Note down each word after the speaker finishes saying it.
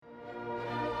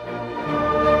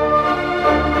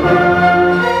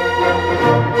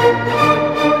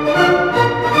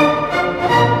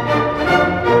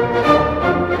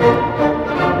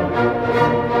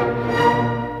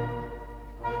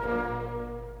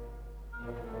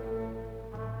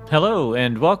Hello,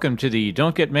 and welcome to the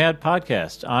Don't Get Mad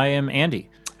podcast. I am Andy.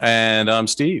 And I'm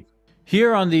Steve.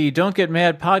 Here on the Don't Get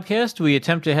Mad podcast, we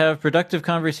attempt to have productive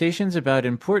conversations about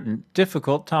important,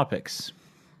 difficult topics.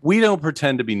 We don't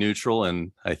pretend to be neutral,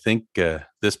 and I think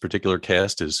this particular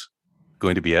cast is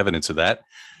going to be evidence of that.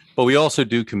 But we also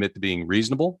do commit to being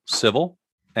reasonable, civil,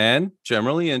 and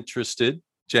genuinely interested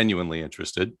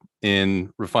in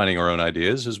refining our own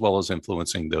ideas as well as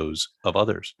influencing those of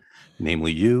others,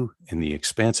 namely you in the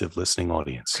expansive listening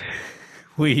audience.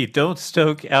 We don't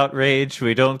stoke outrage,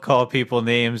 we don't call people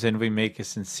names, and we make a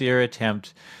sincere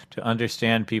attempt to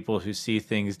understand people who see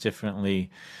things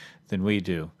differently than we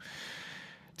do.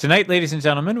 Tonight, ladies and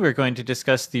gentlemen, we're going to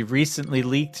discuss the recently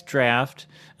leaked draft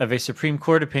of a Supreme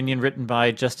Court opinion written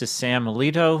by Justice Sam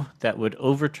Alito that would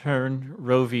overturn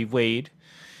Roe v. Wade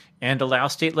and allow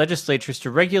state legislatures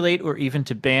to regulate or even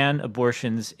to ban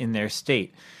abortions in their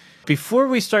state. Before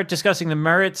we start discussing the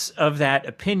merits of that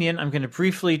opinion, I'm going to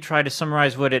briefly try to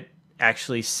summarize what it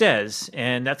actually says,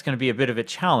 and that's going to be a bit of a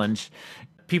challenge.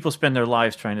 People spend their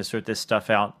lives trying to sort this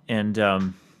stuff out,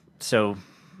 and so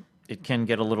it can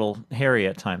get a little hairy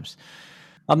at times.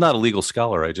 I'm not a legal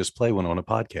scholar. I just play one on a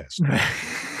podcast.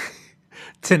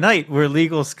 Tonight, we're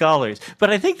legal scholars. But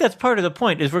I think that's part of the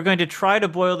point, is we're going to try to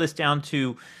boil this down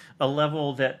to a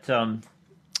level that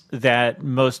that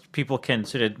most people can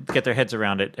sort of get their heads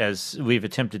around it, as we've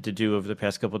attempted to do over the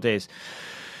past couple of days.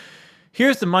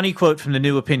 Here's the money quote from the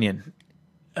new opinion.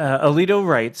 Alito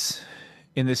writes,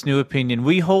 in this new opinion,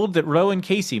 "We hold that Roe and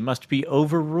Casey must be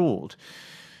overruled.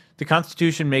 The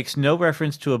Constitution makes no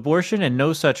reference to abortion, and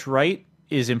no such right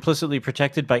is implicitly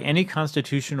protected by any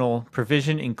constitutional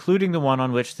provision, including the one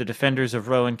on which the defenders of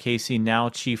Roe and Casey now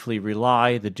chiefly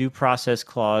rely, the Due Process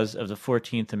Clause of the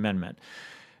 14th Amendment."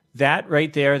 That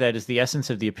right there, that is the essence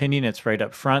of the opinion. It's right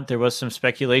up front. There was some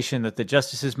speculation that the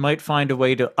justices might find a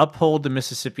way to uphold the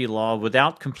Mississippi law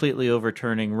without completely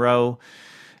overturning Roe.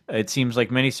 It seems like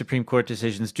many Supreme Court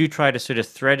decisions do try to sort of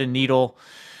thread a needle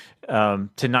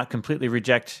to not completely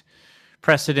reject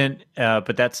precedent,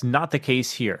 but that's not the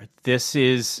case here. This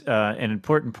is an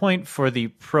important point for the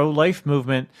pro-life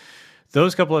movement.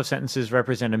 Those couple of sentences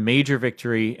represent a major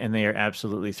victory, and they are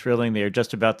absolutely thrilling. They are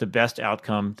just about the best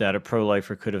outcome that a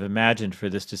pro-lifer could have imagined for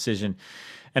this decision.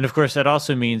 And of course, that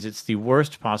also means it's the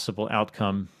worst possible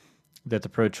outcome that the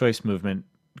pro-choice movement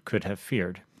could have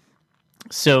feared.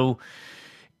 So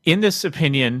in this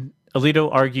opinion, Alito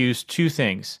argues two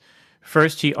things.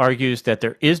 First, he argues that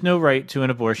there is no right to an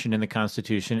abortion in the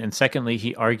Constitution. And secondly,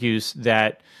 he argues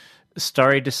that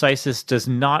stare decisis does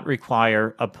not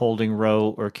require upholding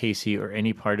Roe or Casey or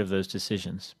any part of those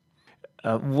decisions.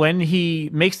 When he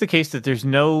makes the case that there's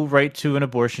no right to an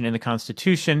abortion in the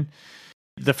Constitution,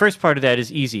 the first part of that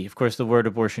is easy. Of course, the word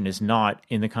abortion is not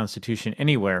in the Constitution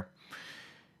anywhere.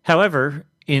 However,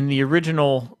 in the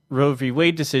original Roe v.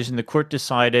 Wade decision, the court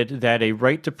decided that a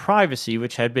right to privacy,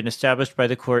 which had been established by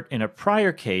the court in a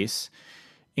prior case,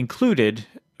 included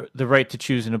the right to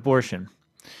choose an abortion.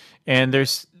 And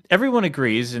everyone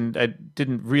agrees, and I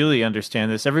didn't really understand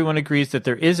this, everyone agrees that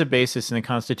there is a basis in the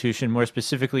Constitution, more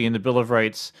specifically in the Bill of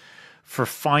Rights, for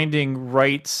finding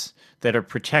rights that are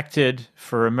protected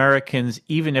for Americans,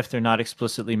 even if they're not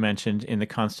explicitly mentioned in the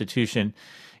Constitution.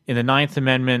 In the Ninth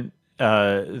Amendment,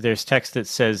 there's text that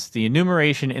says, "The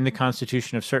enumeration in the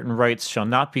Constitution of certain rights shall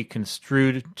not be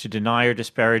construed to deny or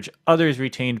disparage others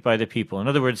retained by the people." In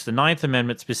other words, the Ninth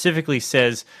Amendment specifically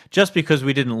says, just because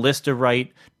we didn't list a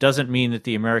right doesn't mean that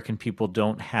the American people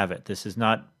don't have it. This is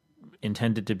not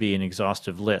intended to be an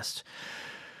exhaustive list.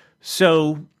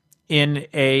 So in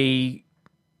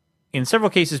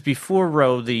several cases before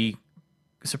Roe, the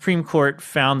Supreme Court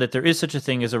found that there is such a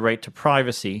thing as a right to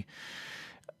privacy.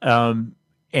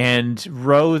 And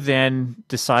Roe then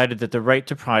decided that the right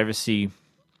to privacy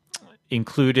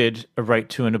included a right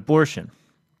to an abortion.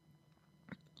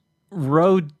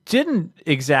 Roe didn't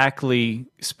exactly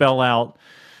spell out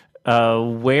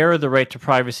where the right to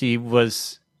privacy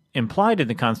was implied in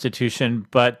the Constitution,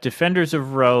 but defenders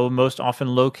of Roe most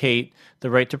often locate the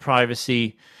right to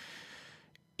privacy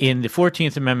in the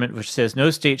 14th Amendment, which says, "No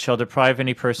state shall deprive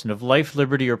any person of life,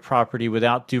 liberty, or property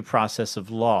without due process of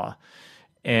law."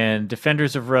 And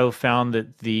defenders of Roe found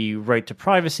that the right to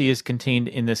privacy is contained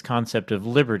in this concept of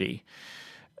liberty.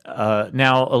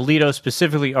 Now, Alito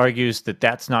specifically argues that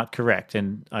that's not correct,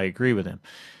 and I agree with him.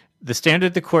 The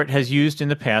standard the court has used in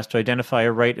the past to identify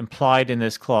a right implied in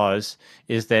this clause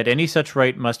is that any such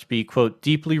right must be, quote,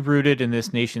 "deeply rooted in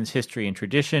this nation's history and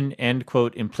tradition," end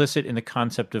quote, "implicit in the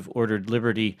concept of ordered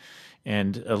liberty."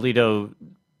 And Alito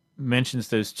mentions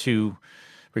those two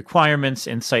requirements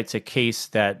and cites a case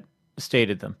that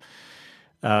stated them.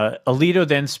 Alito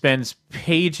then spends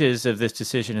pages of this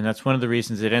decision, and that's one of the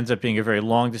reasons it ends up being a very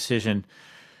long decision,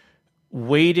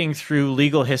 wading through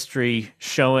legal history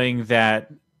showing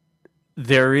that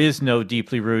there is no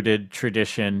deeply rooted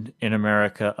tradition in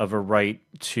America of a right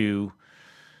to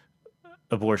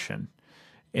abortion.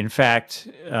 In fact,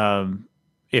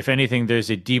 if anything, there's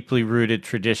a deeply rooted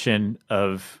tradition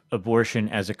of abortion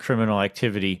as a criminal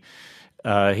activity.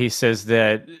 He says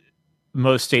that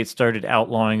most states started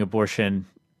outlawing abortion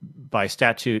by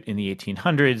statute in the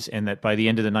 1800s, and that by the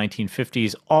end of the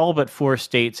 1950s, all but 4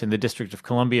 states and the District of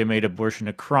Columbia made abortion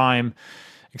a crime,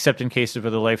 except in cases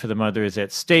where the life of the mother is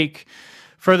at stake.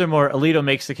 Furthermore, Alito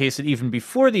makes the case that even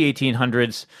before the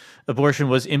 1800s, abortion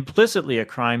was implicitly a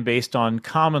crime based on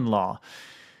common law.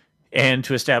 And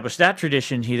to establish that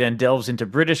tradition, he then delves into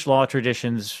British law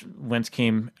traditions, whence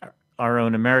came our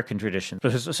own American tradition.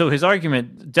 So his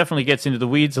argument definitely gets into the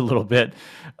weeds a little bit,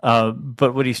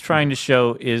 but what he's trying to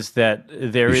show is that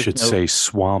there is You should say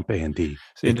swamp, Andy.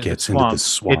 It gets into the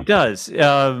swamp. It does,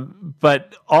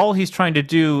 but all he's trying to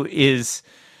do is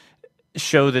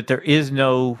show that there is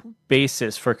no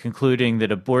basis for concluding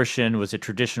that abortion was a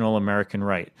traditional American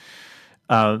right.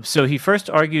 So he first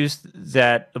argues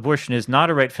that abortion is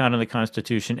not a right found in the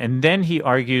Constitution, and then he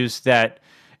argues that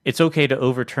it's okay to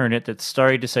overturn it, that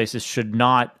stare decisis should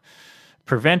not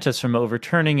prevent us from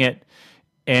overturning it.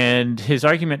 And his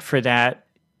argument for that,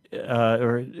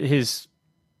 or his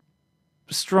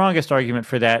strongest argument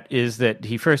for that, is that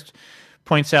he first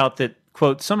points out that,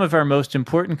 quote, some of our most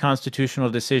important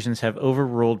constitutional decisions have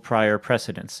overruled prior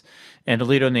precedents. And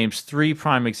Alito names 3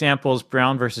 prime examples.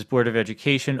 Brown versus Board of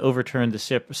Education overturned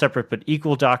the separate but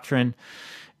equal doctrine.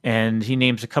 And he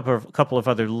names a couple of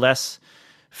other less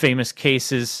famous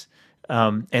cases.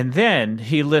 And then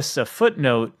he lists a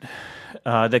footnote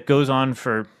that goes on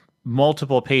for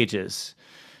multiple pages,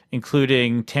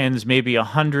 including tens, maybe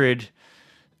 100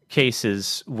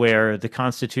 cases where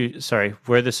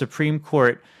where the Supreme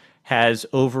Court has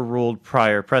overruled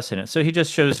prior precedent. So he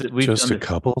just shows that we've just done a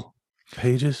couple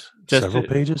pages, several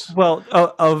pages. Well,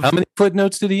 how many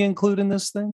footnotes did he include in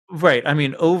this thing? Right. I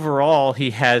mean, overall,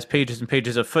 he has pages and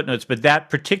pages of footnotes, but that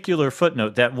particular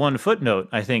footnote, that one footnote,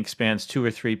 I think spans 2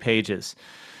 or 3 pages.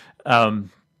 And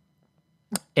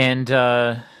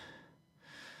then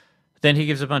he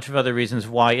gives a bunch of other reasons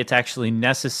why it's actually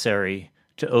necessary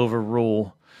to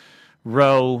overrule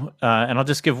Roe. And I'll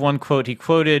just give one quote. He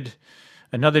quoted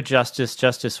another justice,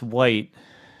 Justice White,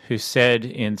 who said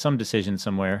in some decision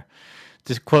somewhere,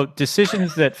 this quote,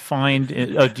 decisions that find...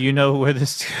 do you know where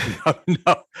this...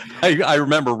 No. I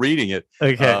remember reading it.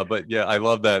 Okay. But yeah, I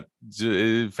love that.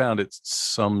 It found it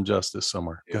some justice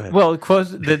somewhere. Go ahead. Well,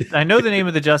 I know the name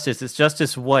of the justice. It's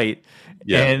Justice White.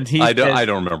 Yeah, and I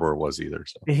don't remember where it was either.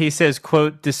 So. He says,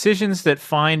 quote, decisions that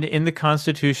find in the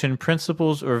Constitution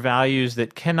principles or values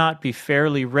that cannot be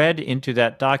fairly read into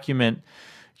that document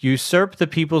usurp the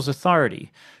people's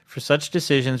authority. For such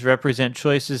decisions represent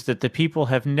choices that the people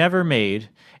have never made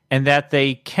and that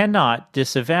they cannot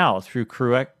disavow through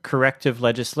corrective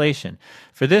legislation.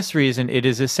 For this reason, it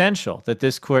is essential that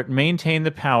this court maintain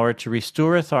the power to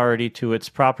restore authority to its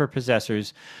proper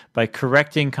possessors by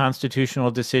correcting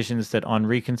constitutional decisions that on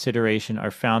reconsideration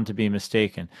are found to be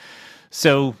mistaken.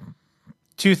 So,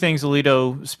 2 things.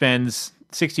 Alito spends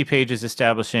 60 pages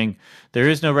establishing there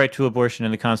is no right to abortion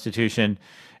in the Constitution,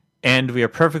 and we are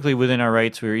perfectly within our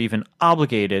rights. We are even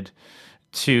obligated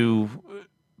to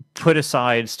put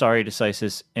aside stare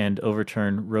decisis and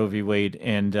overturn Roe v. Wade.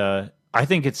 And I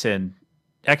think it's an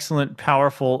excellent,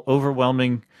 powerful,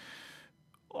 overwhelming,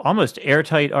 almost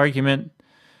airtight argument.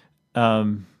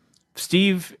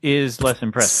 Steve is less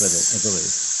impressed with it, I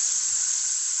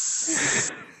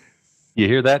believe. You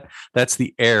hear that? That's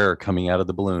the air coming out of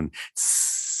the balloon.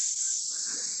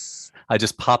 I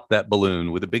just popped that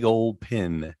balloon with a big old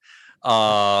pin.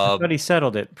 But he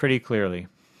settled it pretty clearly.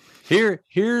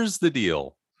 Here's the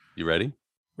deal. You ready?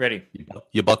 Ready.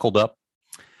 You buckled up?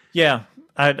 Yeah.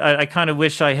 I kind of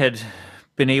wish I had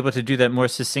been able to do that more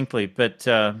succinctly, but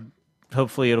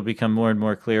hopefully it'll become more and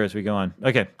more clear as we go on.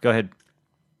 Okay, go ahead.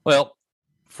 Well,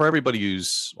 for everybody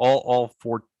who's all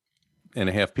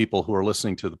 4.5 people who are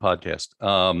listening to the podcast,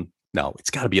 no, it's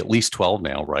got to be at least 12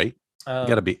 now, right?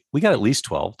 We got at least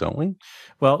 12, don't we?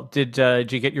 Well, did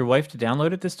you get your wife to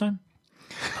download it this time?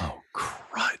 Oh,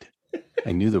 crud.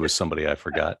 I knew there was somebody I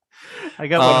forgot. I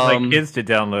got one of my kids to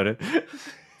download it.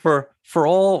 For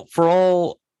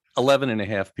all 11 and a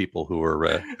half people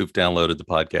who've downloaded the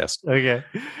podcast. Okay.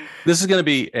 This is going to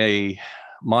be a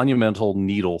monumental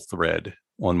needle thread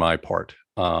on my part,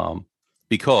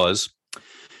 because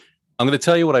I'm going to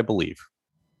tell you what I believe.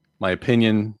 My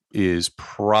opinion is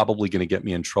probably going to get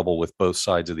me in trouble with both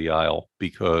sides of the aisle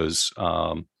because,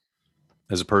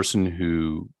 as a person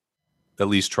who at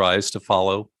least tries to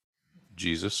follow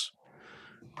Jesus,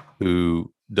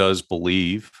 who does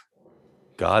believe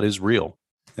God is real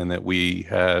and that we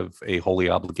have a holy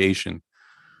obligation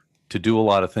to do a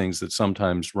lot of things that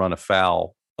sometimes run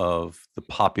afoul of the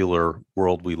popular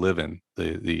world we live in,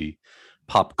 the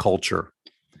pop culture.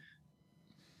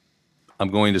 I'm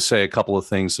going to say a couple of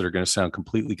things that are going to sound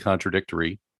completely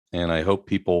contradictory, and I hope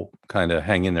people kind of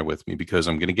hang in there with me because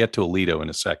I'm going to get to Alito in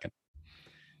a second.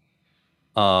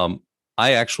 I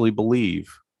actually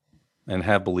believe and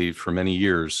have believed for many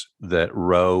years that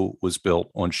Roe was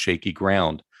built on shaky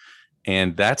ground.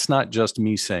 And that's not just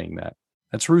me saying that.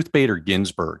 That's Ruth Bader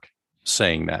Ginsburg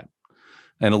saying that.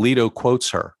 And Alito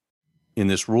quotes her in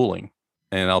this ruling.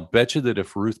 And I'll bet you that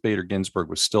if Ruth Bader Ginsburg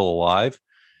was still alive,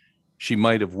 she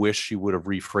might have wished she would have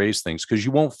rephrased things, because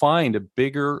you won't find a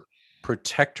bigger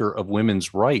protector of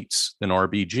women's rights than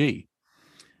RBG.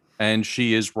 And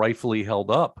she is rightfully held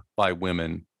up by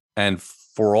women and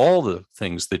for all the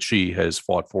things that she has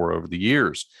fought for over the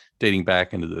years, dating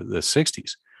back into the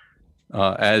 60s,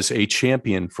 as a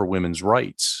champion for women's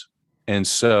rights. And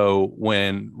so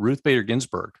when Ruth Bader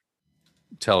Ginsburg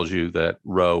tells you that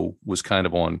Roe was kind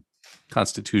of on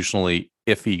constitutionally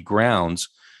iffy grounds,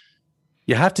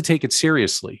 you have to take it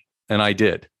seriously. And I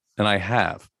did, and I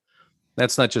have.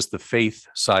 That's not just the faith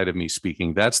side of me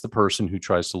speaking. That's the person who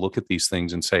tries to look at these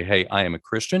things and say, hey, I am a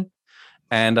Christian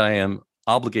and I am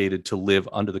obligated to live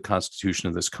under the Constitution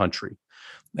of this country.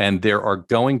 And there are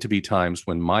going to be times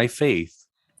when my faith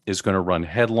is going to run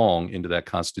headlong into that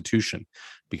Constitution,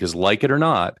 because like it or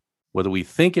not, whether we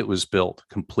think it was built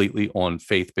completely on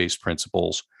faith-based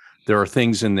principles, there are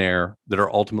things in there that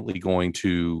are ultimately going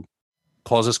to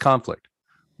cause us conflict.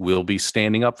 We'll be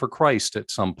standing up for Christ at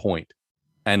some point,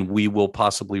 and we will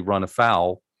possibly run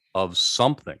afoul of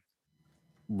something,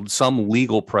 some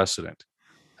legal precedent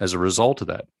as a result of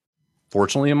that.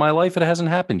 Fortunately, in my life, it hasn't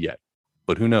happened yet,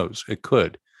 but who knows? It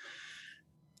could.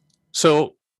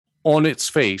 So on its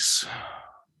face,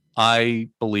 I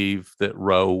believe that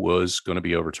Roe was going to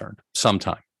be overturned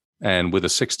sometime. And with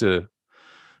a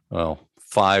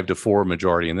 5-4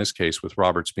 majority in this case, with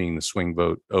Roberts being the swing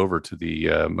vote over to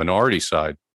the minority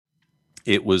side,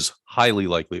 it was highly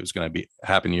likely it was going to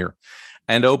happen here.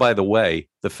 And oh, by the way,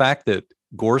 the fact that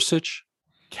Gorsuch,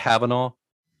 Kavanaugh,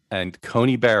 and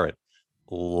Coney Barrett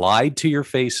lied to your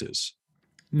faces.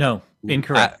 No,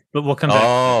 incorrect. But we'll come back.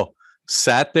 Oh,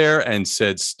 sat there and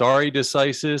said stare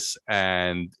decisis,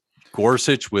 and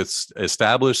Gorsuch with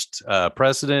established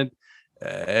precedent.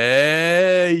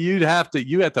 You have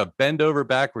to bend over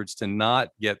backwards to not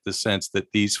get the sense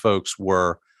that these folks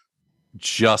were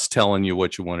just telling you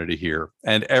what you wanted to hear.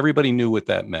 And everybody knew what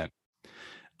that meant.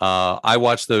 I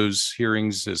watched those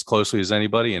hearings as closely as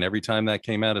anybody. And every time that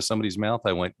came out of somebody's mouth,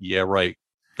 I went, yeah, right.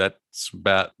 That's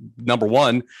about number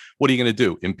one. What are you going to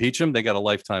do? Impeach them? They got a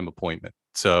lifetime appointment.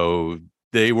 So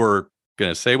they were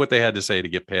going to say what they had to say to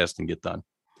get passed and get done.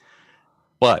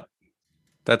 But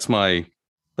that's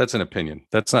an opinion.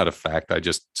 That's not a fact. I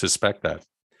just suspect that.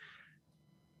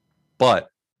 But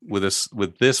with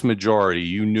this majority,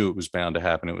 you knew it was bound to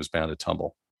happen. It was bound to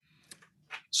tumble.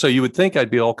 So you would think I'd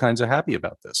be all kinds of happy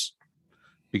about this,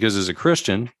 because as a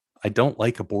Christian, I don't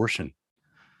like abortion.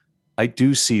 I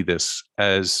do see this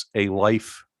as a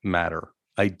life matter.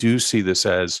 I do see this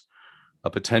as a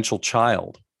potential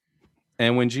child.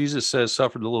 And when Jesus says,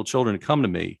 suffer the little children to come to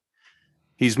me,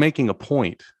 he's making a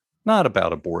point, not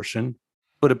about abortion,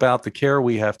 but about the care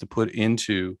we have to put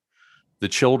into the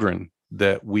children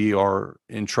that we are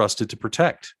entrusted to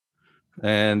protect.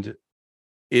 And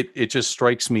it just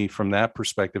strikes me from that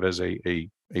perspective as a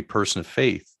person of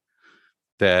faith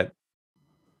that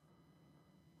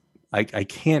I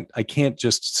can't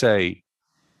just say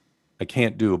I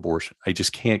can't do abortion. I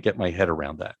just can't get my head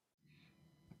around that.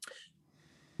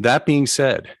 That being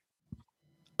said,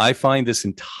 I find this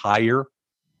entire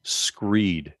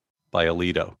screed by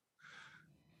Alito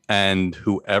and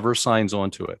whoever signs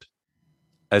onto it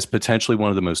as potentially one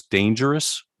of the most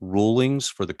dangerous rulings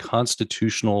for the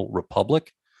constitutional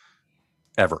republic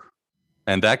ever.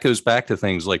 And that goes back to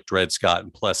things like Dred Scott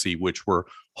and Plessy, which were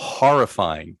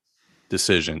horrifying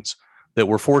decisions that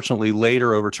were fortunately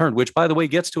later overturned, which, by the way,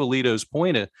 gets to Alito's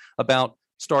point about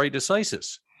stare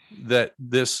decisis, that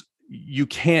you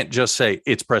can't just say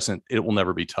it's precedent, it will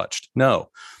never be touched. No,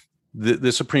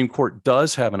 the Supreme Court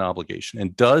does have an obligation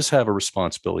and does have a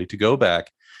responsibility to go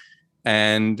back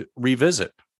and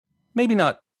revisit, maybe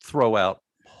not throw out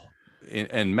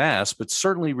en masse, but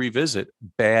certainly revisit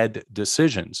bad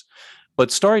decisions.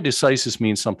 But stare decisis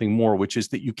means something more, which is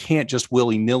that you can't just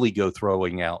willy-nilly go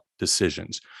throwing out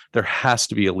decisions. There has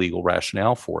to be a legal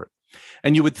rationale for it.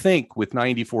 And you would think with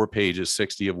 94 pages,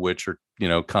 60 of which are,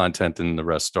 content and the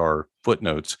rest are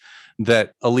footnotes,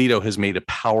 that Alito has made a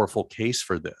powerful case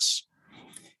for this.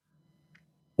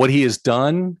 What he has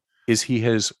done is he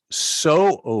has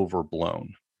so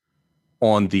overblown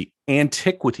on the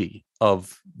antiquity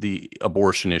of the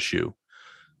abortion issue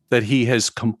that he has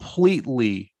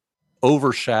completely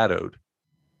overshadowed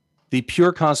the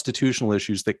pure constitutional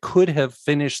issues that could have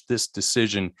finished this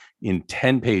decision in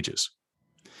 10 pages.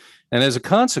 And as a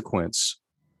consequence,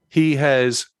 he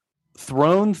has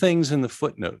thrown things in the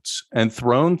footnotes and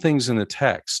thrown things in the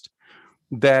text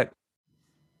that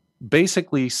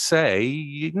basically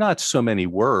say, not so many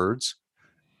words,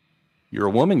 you're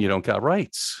a woman, you don't got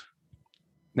rights.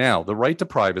 Now, the right to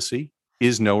privacy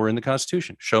is nowhere in the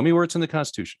Constitution. Show me where it's in the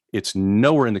Constitution. It's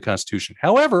nowhere in the Constitution.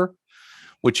 However,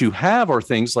 what you have are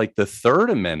things like the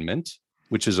Third Amendment,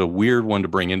 which is a weird one to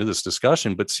bring into this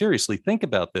discussion. But seriously, think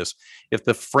about this. If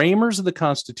the framers of the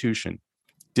Constitution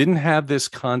didn't have this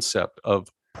concept of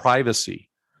privacy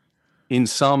in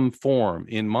some form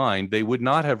in mind, they would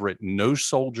not have written, no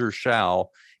soldier shall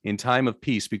in time of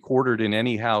peace be quartered in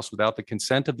any house without the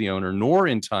consent of the owner, nor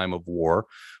in time of war,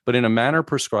 but in a manner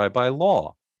prescribed by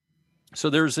law. So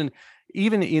there's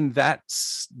even in that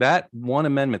one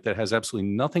amendment that has absolutely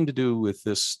nothing to do with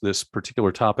this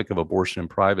particular topic of abortion and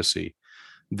privacy,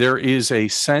 there is a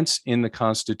sense in the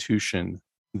Constitution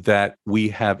that we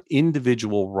have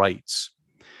individual rights.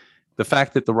 The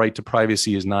fact that the right to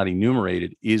privacy is not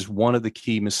enumerated is one of the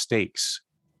key mistakes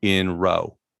in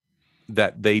Roe,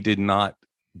 that they did not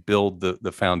build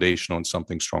the foundation on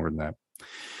something stronger than that.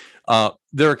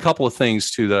 There are a couple of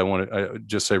things, too, that I want to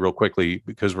just say real quickly,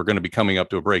 because we're going to be coming up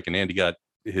to a break, and Andy got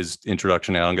his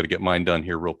introduction out. I'm going to get mine done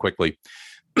here real quickly.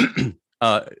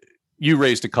 You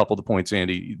raised a couple of the points,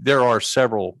 Andy. There are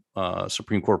several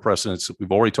Supreme Court precedents that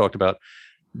we've already talked about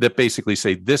that basically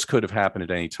say this could have happened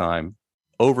at any time.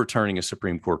 Overturning a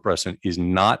Supreme Court precedent is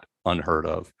not unheard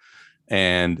of.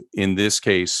 And in this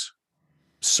case,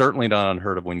 certainly not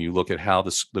unheard of when you look at how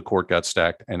the court got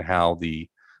stacked and how the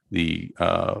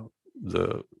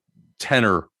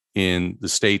tenor in the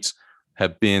states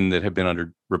have been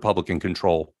under Republican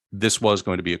control. This was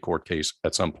going to be a court case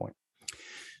at some point.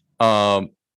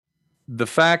 The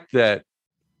fact that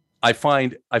I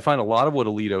find a lot of what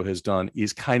Alito has done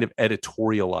is kind of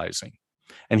editorializing,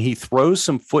 and he throws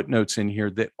some footnotes in here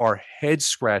that are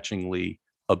head-scratchingly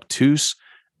obtuse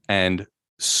and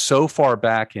so far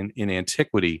back in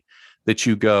antiquity that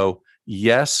you go,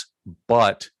 yes,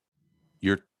 but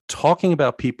you're talking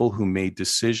about people who made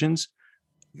decisions.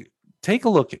 Take a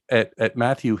look at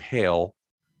Matthew Hale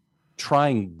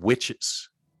trying witches.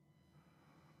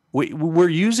 We're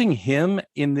using him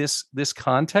in this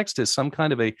context as some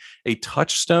kind of a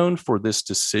touchstone for this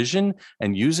decision,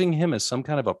 and using him as some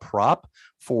kind of a prop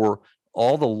for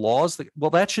all the laws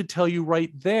that should tell you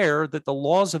right there that the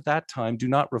laws of that time do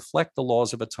not reflect the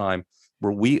laws of a time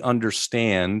where we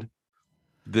understand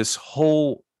this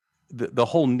whole the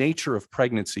whole nature of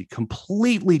pregnancy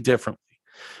completely differently.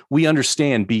 We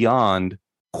understand beyond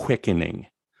quickening.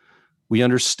 We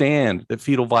understand that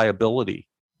fetal viability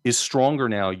is stronger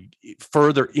now,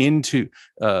 further into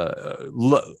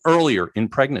earlier in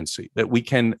pregnancy, that we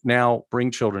can now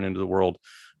bring children into the world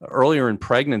earlier in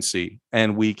pregnancy,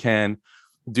 and we can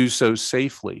do so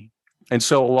safely. And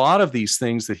so a lot of these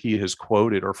things that he has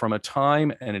quoted are from a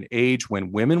time and an age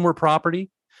when women were property,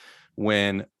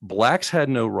 when blacks had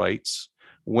no rights,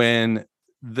 when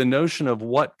the notion of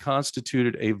what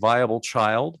constituted a viable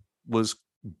child was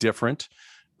different.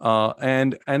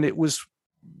 And it was,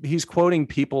 he's quoting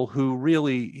people who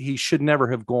really he should never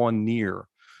have gone near.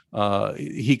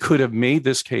 He could have made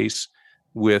this case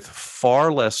with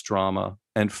far less drama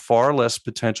and far less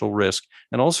potential risk.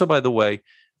 And also, by the way,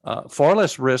 far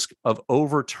less risk of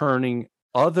overturning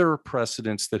other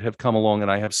precedents that have come along.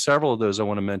 And I have several of those I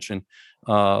want to mention,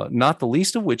 not the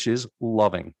least of which is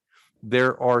Loving.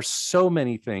 There are so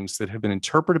many things that have been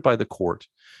interpreted by the court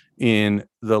in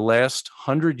the last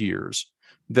 100 years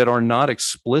that are not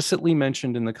explicitly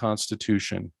mentioned in the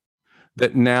Constitution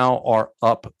that now are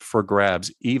up for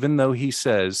grabs, even though he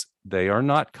says they are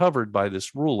not covered by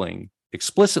this ruling.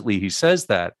 Explicitly, he says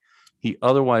that. He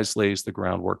otherwise lays the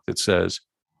groundwork that says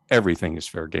everything is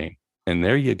fair game. And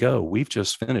there you go. We've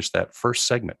just finished that first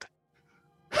segment.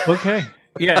 Okay.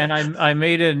 Yeah, and I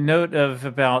made a note of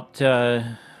about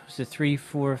was it 3,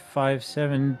 4, 5,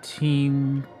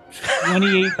 17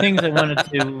 28 things I wanted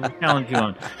to challenge you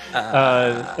on.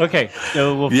 Okay,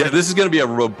 so this is going to be a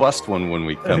robust one when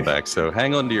we come back. So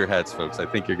hang on to your hats, folks. I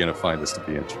think you're going to find this to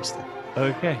be interesting.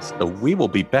 Okay. So we will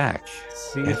be back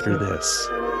after this.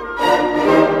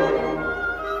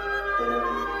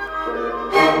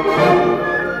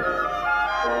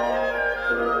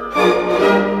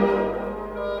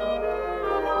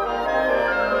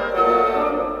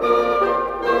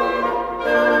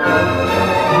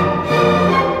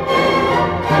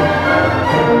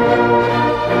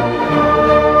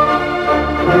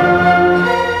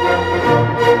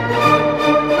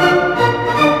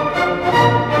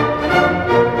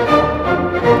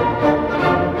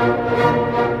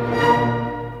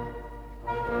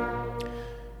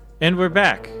 And we're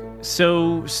back.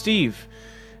 So, Steve,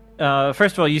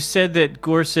 first of all, you said that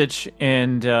Gorsuch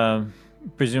and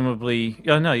presumably...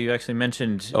 Oh, no, you actually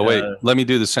mentioned... Oh, wait. Let me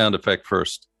do the sound effect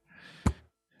first.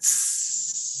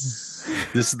 This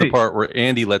is the part where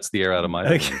Andy lets the air out of my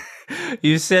balloon.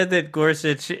 You said that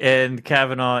Gorsuch and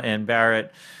Kavanaugh and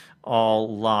Barrett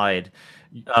all lied.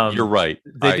 You're right.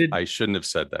 I shouldn't have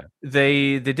said that.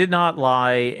 They did not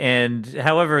lie, and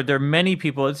however, there are many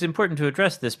people. It's important to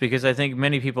address this because I think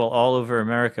many people all over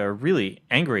America are really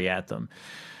angry at them,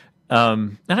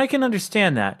 and I can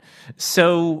understand that.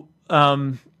 So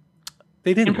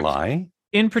they didn't lie.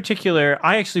 In particular,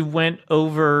 I actually went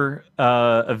over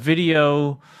a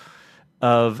video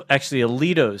of actually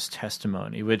Alito's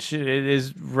testimony, which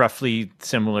is roughly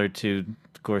similar to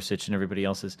Gorsuch and everybody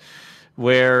else's,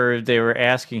 where they were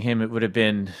asking him, it would have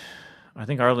been, I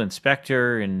think, Arlen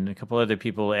Specter and a couple other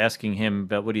people asking him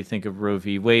about what do you think of Roe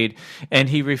v. Wade, and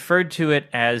he referred to it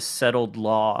as settled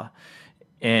law,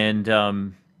 and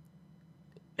all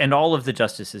of the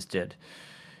justices did.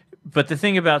 But the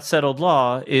thing about settled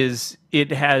law is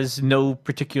it has no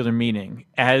particular meaning.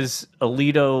 As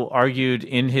Alito argued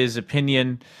in his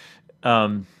opinion,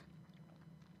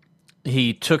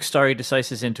 he took stare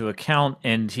decisis into account,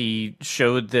 and he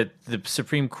showed that the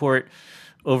Supreme Court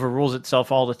overrules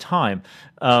itself all the time.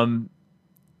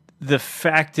 The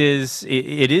fact is,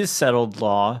 it is settled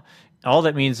law. All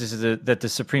that means is that the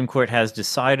Supreme Court has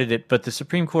decided it, but the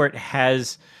Supreme Court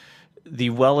has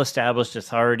the well-established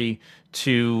authority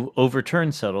to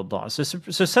overturn settled law. So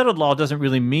settled law doesn't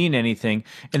really mean anything.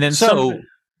 And then so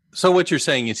what you're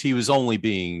saying is he was only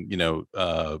being,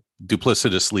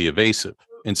 duplicitously evasive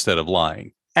instead of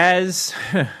lying. As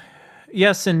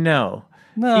yes and no.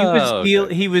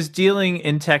 He was dealing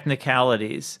in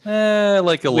technicalities,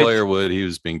 like a lawyer would. He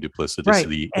was being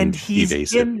duplicitously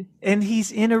evasive. And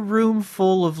he's in a room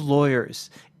full of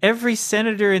lawyers. Every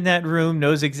senator in that room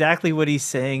knows exactly what he's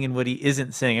saying and what he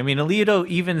isn't saying. I mean, Alito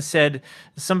even said,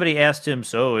 somebody asked him,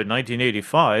 so in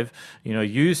 1985,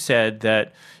 you said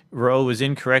that Roe was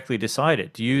incorrectly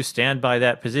decided. Do you stand by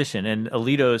that position? And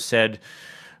Alito said,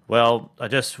 well, I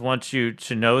just want you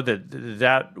to know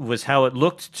that was how it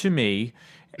looked to me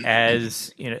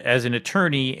as an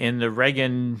attorney in the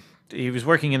Reagan. He was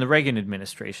working in the Reagan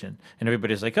administration, and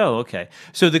everybody's like, oh, okay.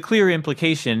 So the clear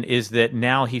implication is that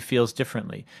now he feels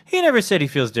differently. He never said he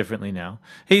feels differently now.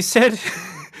 He said,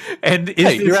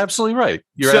 you're absolutely right.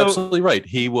 You're absolutely right.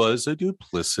 He was a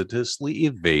duplicitously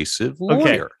evasive lawyer.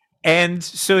 Okay. And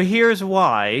so here's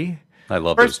why. I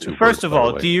love those two. First of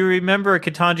all, do you remember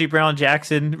Ketanji Brown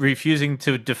Jackson refusing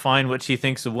to define what she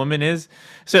thinks a woman is?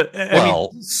 So,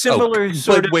 similar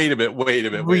sort of. Wait a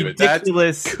minute. That's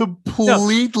a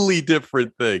completely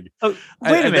different thing. Oh,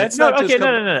 wait a minute.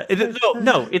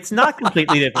 No, it's not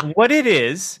completely different. What it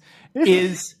is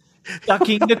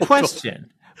ducking the question.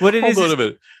 What it is. Hold on a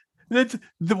minute.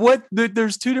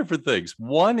 There's two different things.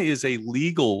 One is a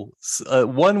legal.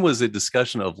 One was a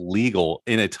discussion of legal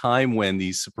in a time when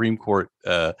the Supreme Court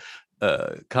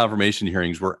confirmation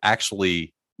hearings were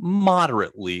actually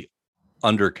moderately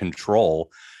under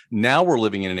control. Now we're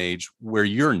living in an age where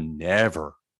you're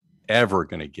never, ever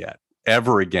going to get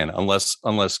ever again,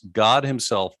 unless God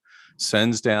Himself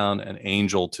sends down an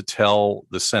angel to tell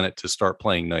the Senate to start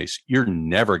playing nice. You're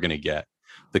never going to get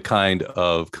the kind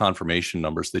of confirmation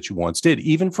numbers that you once did,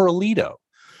 even for Alito.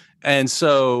 And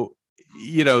so,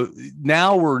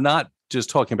 now we're not just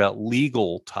talking about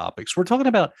legal topics. We're talking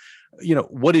about,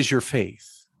 what is your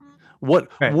faith? What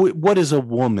is a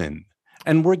woman?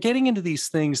 And we're getting into these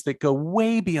things that go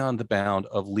way beyond the bound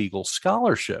of legal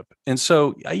scholarship. And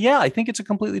so, I think it's a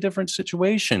completely different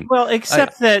situation. Well,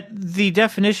 except that the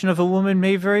definition of a woman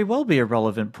may very well be a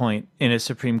relevant point in a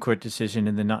Supreme Court decision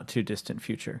in the not too distant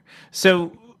future.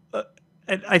 So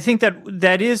I think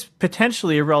that is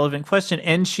potentially a relevant question,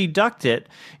 and she ducked it.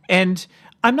 And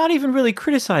I'm not even really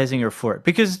criticizing her for it,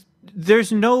 because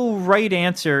there's no right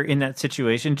answer in that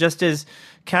situation, just as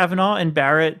Kavanaugh and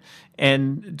Barrett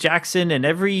and Jackson and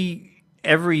every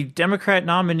Democrat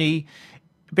nominee,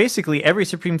 basically every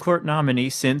Supreme Court nominee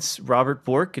since Robert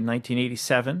Bork in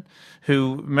 1987,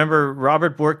 who, remember,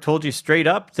 Robert Bork told you straight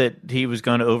up that he was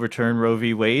going to overturn Roe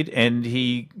v. Wade, and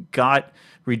he got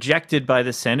rejected by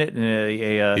the Senate.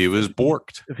 He was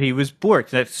borked. He was borked.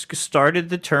 That started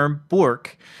the term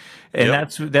bork. And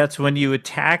that's when you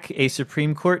attack a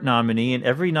Supreme Court nominee, and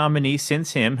every nominee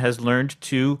since him has learned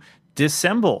to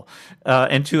dissemble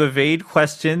and to evade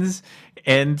questions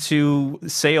and to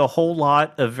say a whole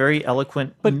lot of very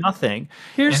eloquent nothing.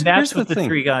 And that's what the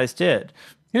three guys did.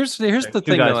 Here's the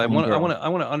thing, though. I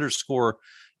want to underscore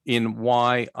in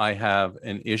why I have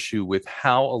an issue with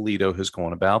how Alito has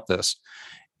gone about this,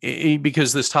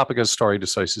 because this topic of stare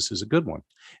decisis is a good one.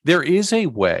 There is a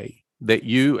way that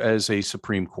you, as a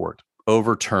Supreme Court,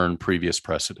 overturn previous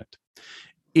precedent.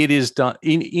 It is done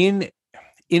in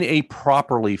a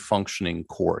properly functioning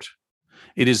court.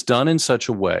 It is done in such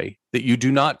a way that you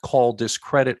do not call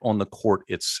discredit on the court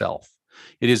itself.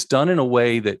 It is done in a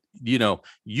way that,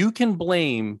 you can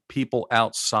blame people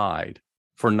outside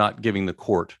for not giving the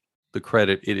court the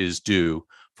credit it is due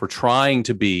for trying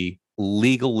to be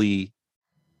legally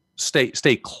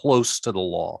stay close to the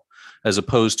law, as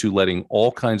opposed to letting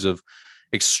all kinds of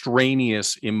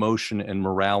extraneous emotion and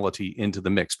morality into the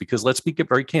mix. Because let's be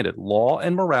very candid, law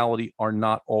and morality are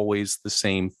not always the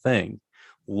same thing.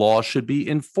 Law should be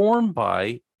informed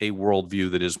by a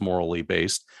worldview that is morally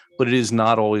based, but it is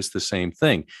not always the same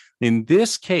thing. In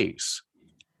this case,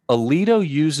 Alito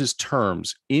uses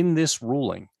terms in this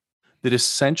ruling that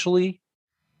essentially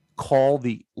call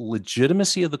the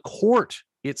legitimacy of the court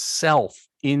itself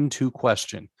into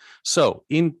question. So,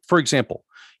 for example,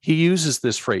 he uses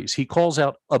this phrase. He calls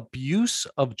out abuse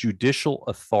of judicial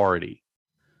authority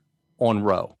on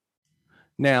Roe.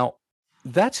 Now,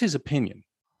 that's his opinion.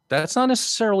 That's not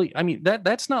necessarily,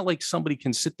 that's not like somebody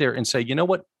can sit there and say, you know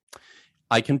what,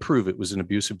 I can prove it was an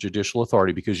abuse of judicial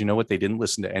authority because you know what, they didn't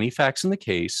listen to any facts in the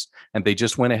case and they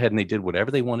just went ahead and they did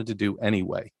whatever they wanted to do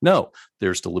anyway. No,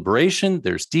 there's deliberation,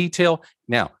 there's detail.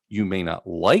 Now, you may not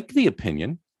like the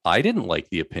opinion. I didn't like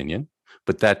the opinion,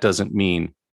 but that doesn't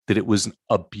mean that it was an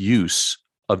abuse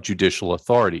of judicial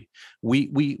authority.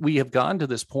 We have gotten to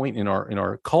this point in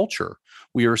our culture.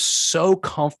 We are so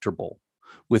comfortable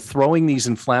with throwing these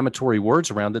inflammatory words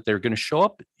around that they're going to show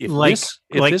up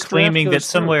claiming that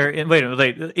somewhere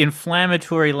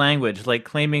inflammatory language, like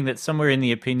claiming that somewhere in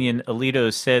the opinion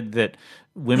Alito said that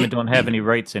women don't have any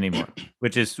rights anymore,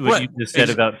 which is what you just said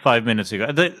about 5 minutes ago.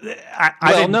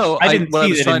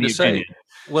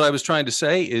 What I was trying to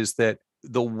say is that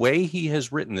the way he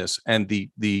has written this and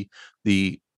the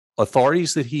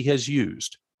authorities that he has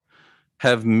used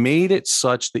have made it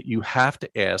such that you have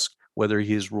to ask whether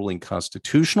he is ruling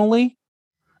constitutionally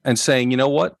and saying, you know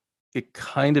what, it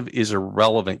kind of is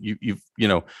irrelevant.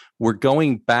 We're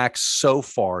going back so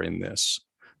far in this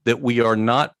that we are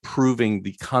not proving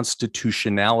the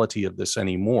constitutionality of this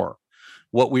anymore.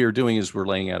 What we are doing is we're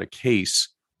laying out a case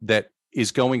that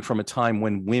is going from a time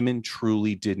when women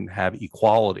truly didn't have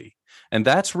equality. And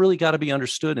that's really got to be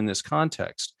understood in this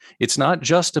context. It's not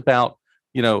just about,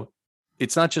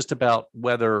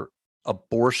 whether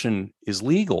abortion is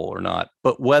legal or not,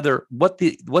 but what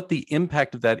the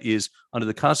impact of that is under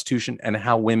the Constitution and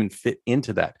how women fit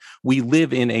into that. We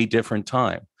live in a different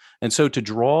time. And so to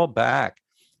draw back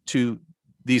to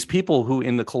these people who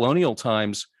in the colonial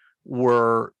times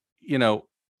were,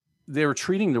 they were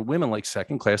treating their women like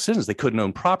second-class citizens. They couldn't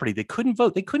own property. They couldn't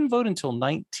vote. They couldn't vote until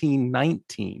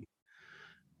 1919.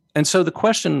 And so the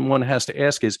question one has to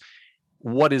ask is,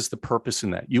 what is the purpose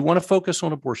in that? You want to focus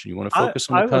on abortion. You want to focus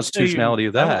on the constitutionality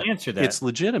of that. I will answer that. It's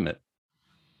legitimate.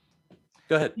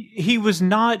 Go ahead. He was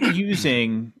not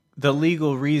using the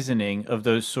legal reasoning of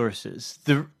those sources.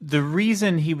 The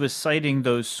reason he was citing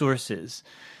those sources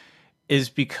is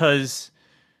because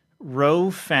Roe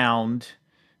found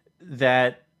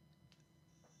that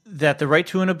the right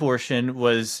to an abortion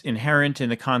was inherent in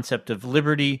the concept of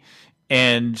liberty,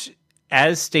 and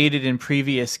as stated in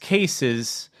previous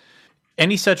cases,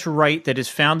 any such right that is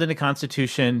found in the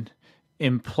Constitution,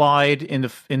 implied in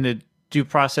the Due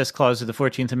Process Clause of the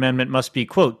 14th Amendment, must be,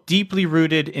 quote, deeply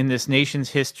rooted in this nation's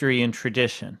history and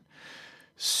tradition.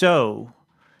 So,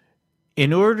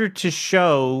 in order to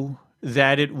show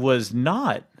that it was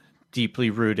not deeply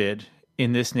rooted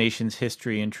in this nation's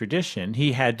history and tradition,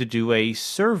 he had to do a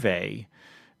survey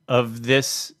of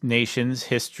this nation's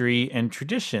history and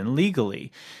tradition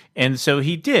legally. And so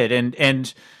he did.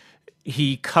 And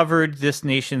he covered this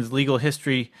nation's legal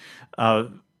history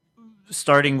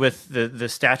starting with the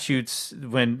statutes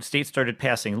when states started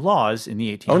passing laws in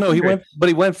the 1800s. Oh no,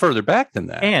 he went further back than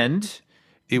that. And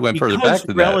he went further back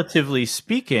than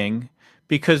that.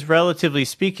 Because relatively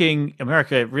speaking,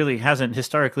 America really hasn't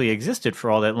historically existed for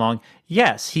all that long.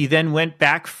 Yes, he then went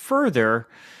back further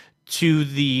to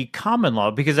the common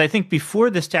law, because I think before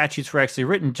the statutes were actually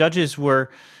written, judges were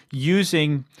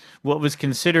using what was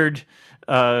considered,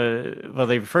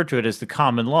 they referred to it as the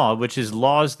common law, which is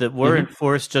laws that were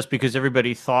enforced just because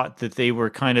everybody thought that they were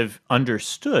kind of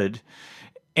understood.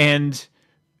 And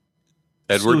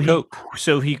Edward Coke.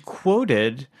 So he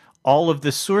quoted all of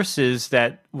the sources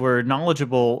that were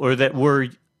knowledgeable or that were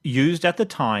used at the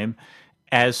time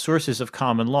as sources of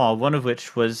common law, one of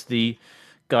which was the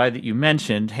guy that you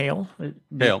mentioned,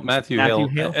 Matthew Hale,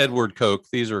 Edward Coke.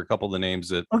 These are a couple of the names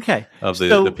that of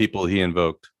the people he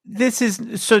invoked. This is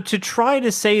so to try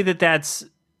to say that that's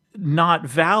not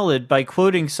valid by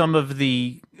quoting some of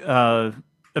the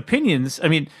opinions. I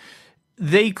mean,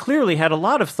 they clearly had a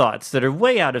lot of thoughts that are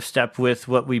way out of step with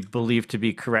what we believe to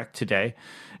be correct today,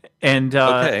 and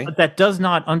that does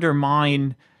not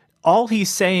undermine. All he's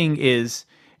saying is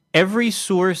every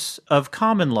source of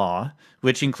common law,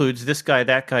 which includes this guy,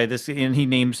 that guy, this, and he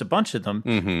names a bunch of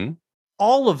them.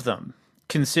 All of them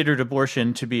considered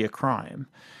abortion to be a crime.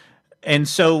 And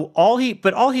so all he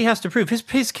has to prove,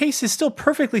 his case is still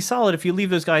perfectly solid if you leave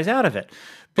those guys out of it.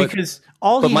 Because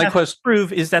all he has to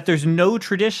prove is that there's no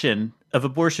tradition of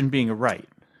abortion being a right.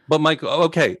 But Mike,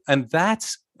 okay. And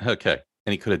that's okay.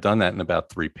 And he could have done that in about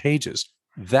 3 pages.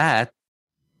 That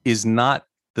is not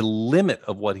the limit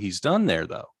of what he's done there,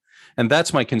 though. And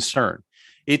that's my concern.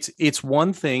 It's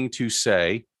one thing to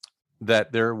say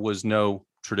that there was no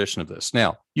tradition of this.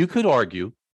 Now, you could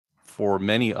argue for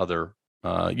many other,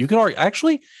 you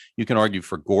can argue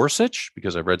for Gorsuch,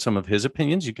 because I've read some of his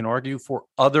opinions. You can argue for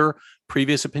other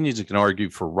previous opinions. You can argue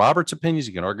for Robert's opinions.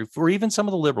 You can argue for even some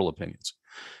of the liberal opinions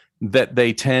that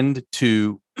they tend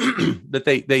to,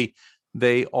 that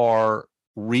they are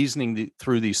reasoning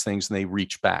through these things and they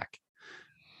reach back.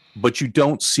 But you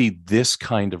don't see this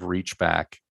kind of reach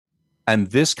back and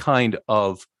this kind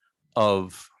of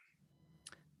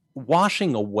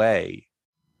washing away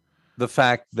the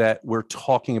fact that we're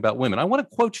talking about women. I want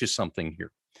to quote you something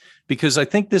here, because I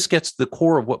think this gets to the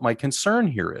core of what my concern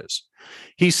here is.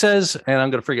 He says, and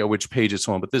I'm going to figure out which page it's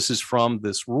on, but this is from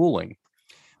this ruling.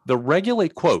 The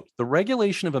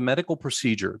regulation of a medical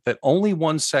procedure that only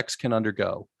one sex can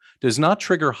undergo does not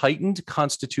trigger heightened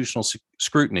constitutional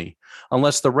scrutiny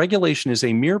unless the regulation is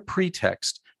a mere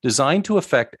pretext designed to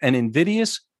effect an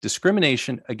invidious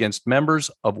discrimination against members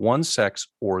of one sex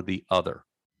or the other.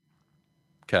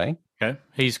 Okay.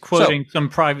 He's quoting some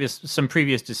previous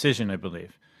decision, I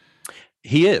believe.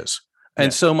 He is.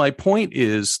 And so my point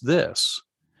is this.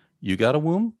 You got a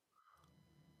womb?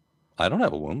 I don't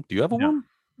have a womb. Do you have a womb?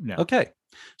 No. Okay.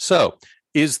 So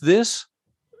is this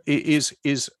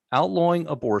is outlawing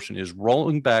abortion, is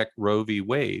rolling back Roe v.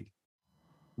 Wade,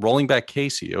 rolling back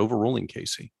Casey, overruling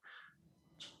Casey?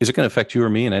 Is it going to affect you or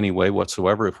me in any way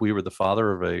whatsoever if we were the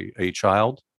father of a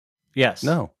child? Yes.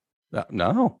 No.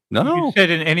 You said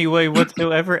in any way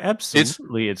whatsoever.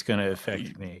 Absolutely, it's going to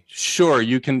affect me. Sure,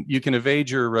 you can evade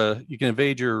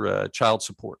your child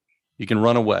support. You can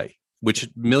run away, which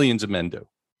millions of men do,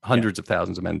 hundreds of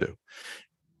thousands of men do.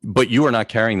 But you are not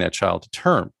carrying that child to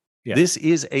term. Yeah. This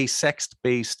is a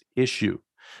sex-based issue.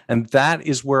 And that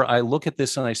is where I look at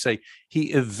this and I say,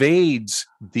 he evades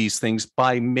these things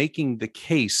by making the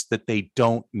case that they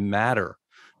don't matter.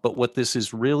 But what this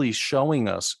is really showing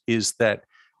us is that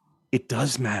it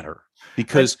does matter,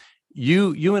 because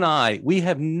you and I, we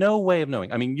have no way of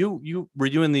knowing. I mean, you were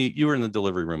in the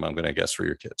delivery room, I'm going to guess, for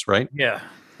your kids, right? Yeah.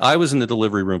 I was in the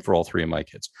delivery room for all 3 of my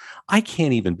kids. I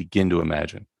can't even begin to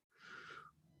imagine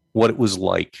what it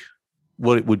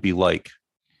would be like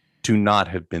to not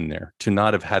have been there, to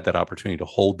not have had that opportunity to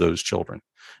hold those children.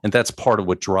 And that's part of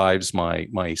what drives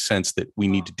my sense that we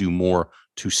need to do more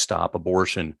to stop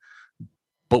abortion.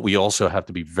 But we also have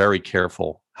to be very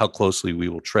careful how closely we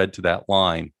will tread to that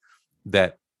line,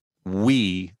 that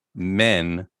we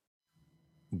men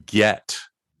get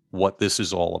what this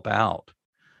is all about.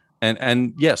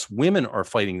 And yes, women are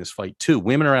fighting this fight too.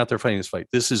 Women are out there fighting this fight.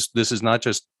 This is not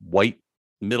just white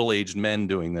middle-aged men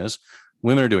doing this.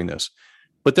 Women are doing this.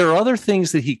 But there are other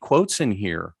things that he quotes in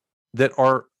here that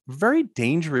are very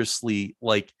dangerously,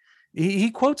 like, he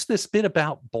quotes this bit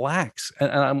about blacks.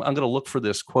 And I'm going to look for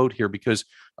this quote here because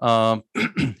here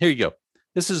you go.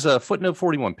 This is footnote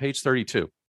 41, page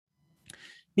 32.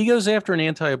 He goes after an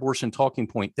anti-abortion talking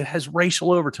point that has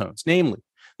racial overtones. Namely,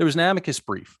 there was an amicus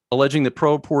brief alleging that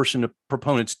pro-abortion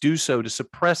proponents do so to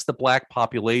suppress the black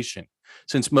population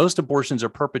since most abortions are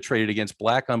perpetrated against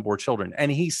Black unborn children.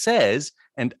 And he says,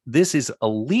 and this is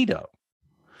Alito,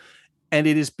 and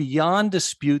it is beyond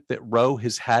dispute that Roe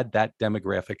has had that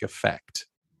demographic effect.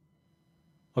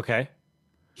 Okay.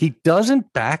 He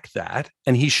doesn't back that,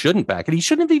 and he shouldn't back it. He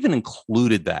shouldn't have even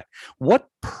included that. What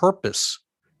purpose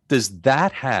does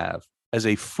that have as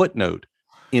a footnote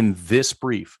in this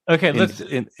brief? Okay,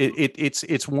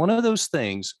 it's one of those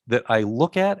things that I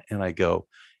look at and I go,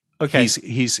 okay,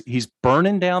 he's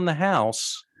burning down the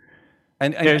house.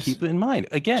 And keep in mind,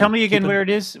 again, tell me again where it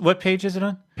is. What page is it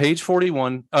on? Page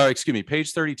 41. Excuse me,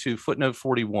 page 32, footnote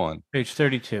 41. Page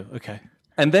 32. Okay.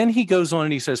 And then he goes on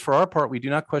and he says, for our part, we do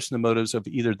not question the motives of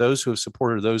either those who have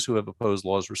supported or those who have opposed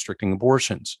laws restricting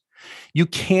abortions. You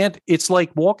can't, it's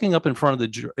like walking up in front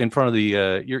of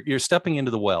the, you're stepping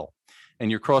into the well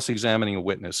and you're cross-examining a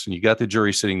witness and you got the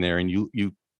jury sitting there and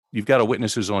you've got a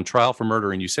witness who's on trial for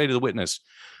murder and you say to the witness,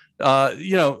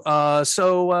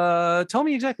 so tell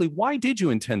me exactly, why did you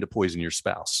intend to poison your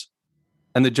spouse?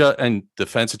 And the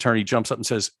defense attorney jumps up and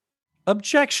says,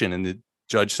 objection. And the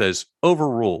judge says,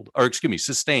 overruled, or excuse me,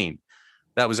 sustained.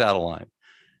 That was out of line.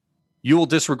 You will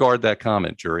disregard that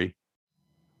comment, jury.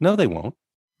 No, they won't.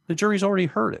 The jury's already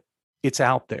heard it. It's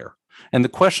out there. And the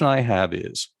question I have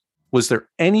is, was there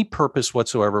any purpose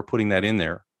whatsoever putting that in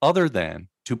there other than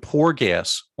to pour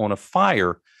gas on a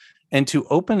fire and to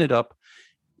open it up?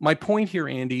 My point here,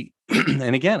 Andy,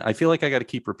 and again, I feel like I got to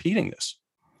keep repeating this.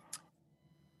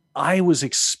 I was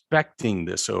expecting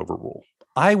this overrule.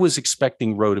 I was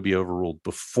expecting Roe to be overruled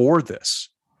before this.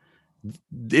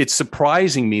 It's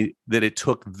surprising me that it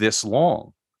took this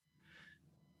long.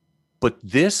 But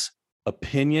this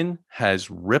opinion has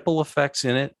ripple effects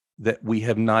in it that we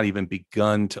have not even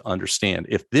begun to understand.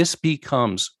 If this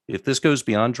goes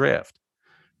beyond draft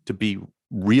to be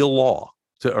real law,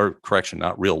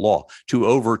 not real law, to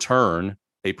overturn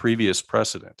a previous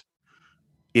precedent,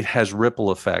 it has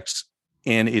ripple effects.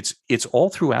 And it's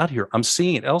all throughout here. I'm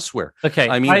seeing it elsewhere. Okay.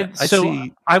 I mean,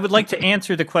 I would like to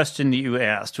answer the question that you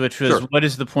asked, which was, sure, what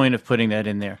is the point of putting that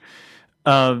in there?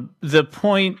 The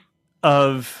point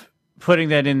of putting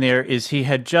that in there is he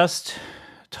had just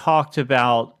talked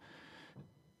about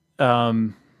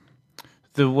the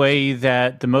way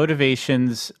that the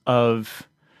motivations of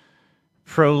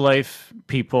pro-life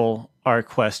people are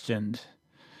questioned.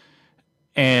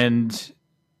 And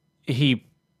he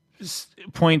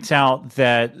points out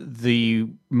that the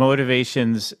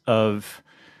motivations of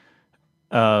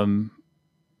pro-choice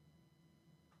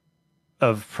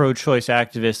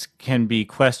activists can be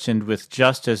questioned with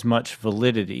just as much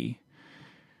validity.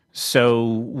 So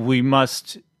we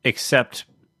must accept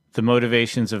the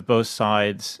motivations of both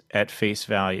sides at face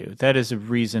value. That is a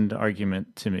reasoned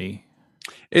argument to me.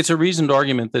 It's a reasoned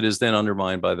argument that is then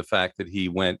undermined by the fact that he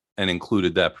went and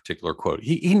included that particular quote.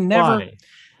 He never... Why?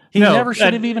 He never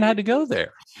should have even had to go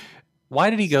there. Why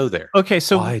did he go there? Okay,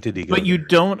 so why did he go but there? You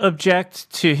don't object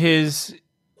to his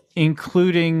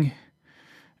including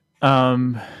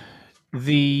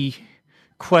the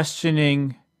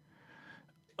questioning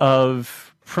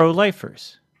of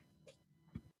pro-lifers.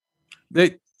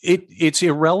 It's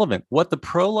irrelevant. What the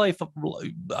pro-life,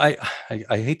 I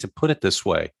hate to put it this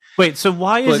way. Wait, so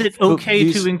why is it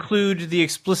okay to include the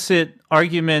explicit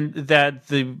argument that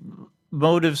the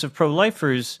motives of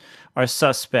pro-lifers are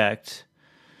suspect?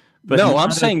 But no,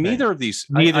 I'm saying neither of these.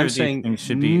 Neither of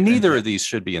these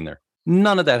should be in there.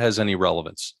 None of that has any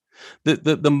relevance.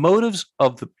 The motives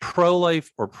of the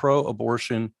pro-life or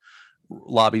pro-abortion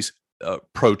lobbies,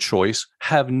 pro-choice,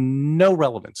 have no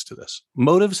relevance to this.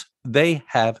 Motives, they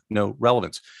have no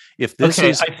relevance. If this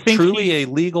is truly a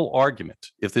legal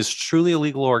argument,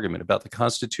 about the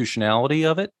constitutionality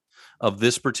of it, of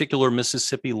this particular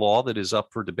Mississippi law that is up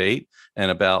for debate, and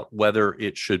about whether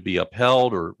it should be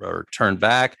upheld or turned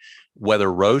back,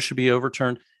 whether Roe should be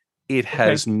overturned, it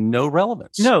has no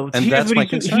relevance. No, and that's my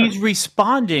concern. He's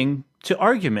responding to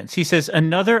arguments. He says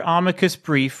another amicus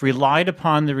brief relied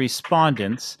upon by the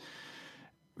respondents.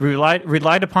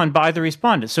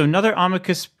 So another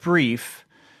amicus brief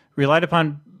relied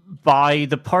upon by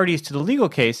the parties to the legal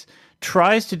case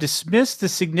tries to dismiss the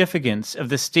significance of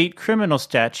the state criminal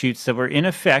statutes that were in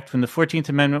effect when the 14th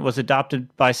Amendment was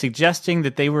adopted by suggesting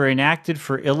that they were enacted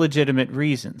for illegitimate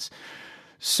reasons.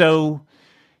 So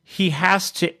he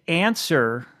has to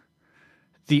answer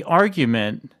the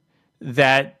argument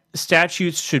that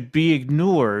statutes should be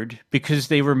ignored because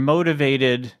they were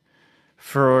motivated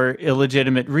for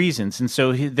illegitimate reasons. And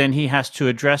so then he has to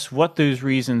address what those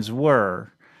reasons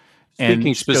were.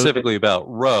 Speaking specifically about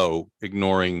Roe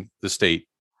ignoring the state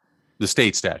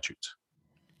statutes.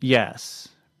 Yes.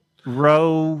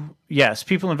 Roe, yes.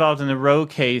 People involved in the Roe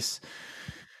case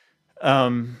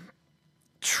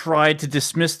tried to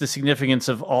dismiss the significance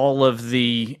of all of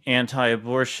the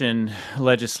anti-abortion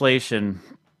legislation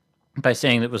by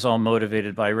saying that it was all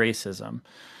motivated by racism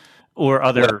or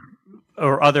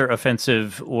Well, other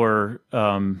offensive or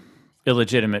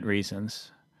illegitimate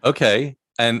reasons. okay,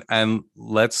 and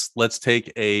let's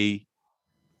take a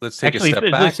Actually,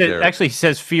 step back there. he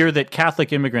says fear that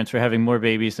Catholic immigrants were having more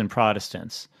babies than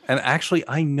Protestants. And actually,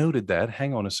 I noted that.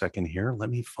 Hang on a second here. Let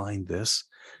me find this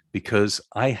because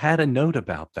I had a note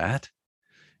about that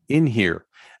in here.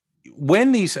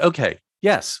 When these, okay,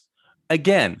 yes,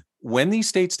 again, when these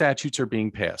state statutes are being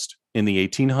passed in the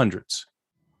 1800s,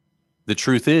 the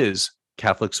truth is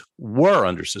Catholics were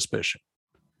under suspicion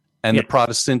and the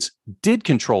Protestants did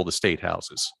control the state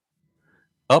houses.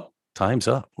 Up, time's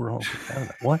up. We're all out of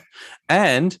that. What?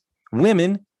 And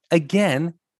women,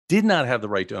 again, did not have the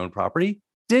right to own property,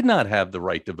 did not have the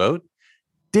right to vote,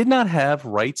 did not have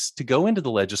rights to go into the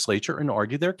legislature and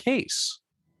argue their case.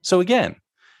 So again,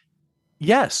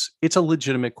 yes, it's a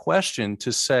legitimate question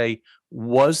to say,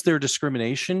 was there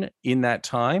discrimination in that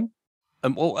time?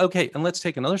 Well, okay, and let's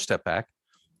take another step back.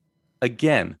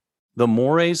 Again, the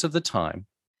mores of the time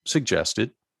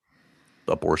suggested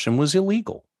abortion was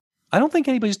illegal. I don't think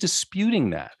anybody's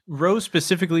disputing that. Roe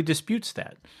specifically disputes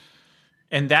that.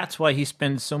 And that's why he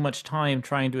spends so much time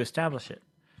trying to establish it.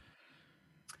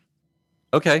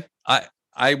 Okay,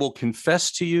 I will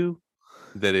confess to you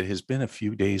that it has been a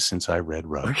few days since I read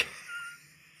Roe. Okay.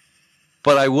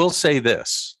 But I will say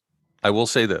this.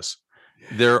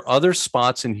 There are other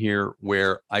spots in here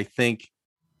where I think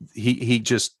he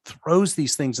just throws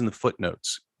these things in the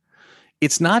footnotes.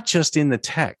 It's not just in the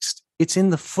text. It's in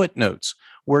the footnotes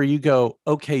where you go,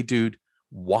 okay, dude,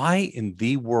 why in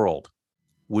the world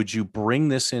would you bring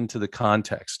this into the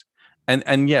context?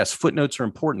 And yes, footnotes are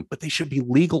important, but they should be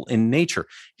legal in nature.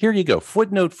 Here you go.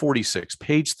 Footnote 46,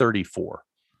 page 34.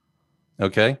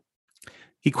 Okay.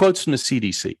 He quotes from the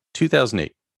CDC,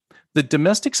 2008. The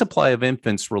domestic supply of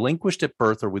infants relinquished at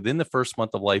birth or within the first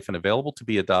month of life and available to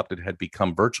be adopted had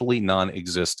become virtually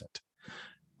non-existent.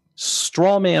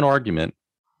 Straw man argument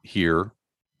here.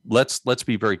 Let's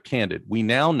be very candid. We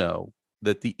now know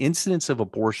that the incidence of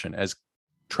abortion as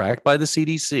tracked by the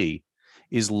CDC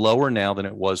is lower now than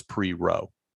it was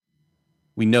pre-Roe.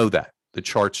 We know that. The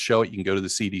charts show it. You can go to the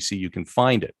CDC, you can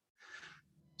find it.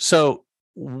 So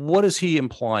what is he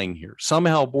implying here?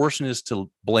 Somehow abortion is to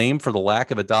blame for the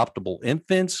lack of adoptable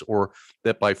infants, or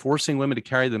that by forcing women to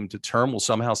carry them to term will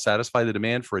somehow satisfy the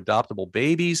demand for adoptable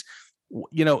babies,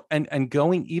 you know, and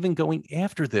going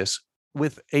after this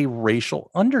with a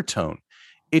racial undertone.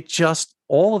 It just,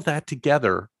 all of that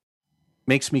together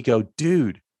makes me go,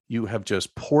 dude, you have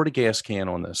just poured a gas can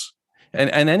on this.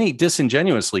 And then he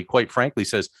disingenuously, quite frankly,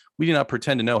 says, we do not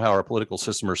pretend to know how our political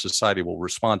system or society will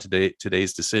respond to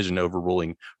today's decision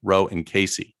overruling Roe and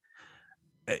Casey.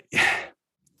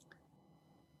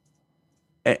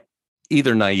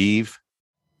 Either naive,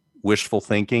 wishful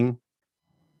thinking,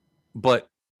 but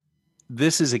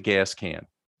this is a gas can.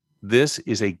 This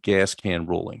is a gas can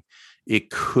ruling. It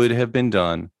could have been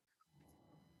done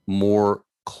more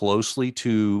closely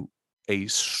to a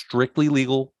strictly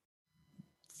legal,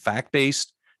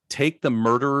 fact-based, take the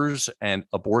murderers and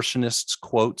abortionists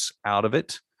quotes out of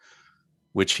it,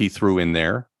 which he threw in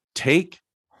there. Take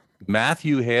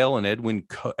Matthew Hale and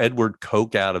Edward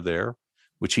Koch out of there,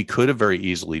 which he could have very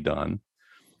easily done.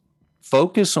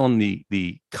 Focus on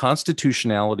the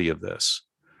constitutionality of this.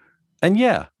 And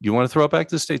yeah, you want to throw it back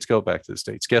to the states, go back to the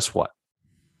states. Guess what?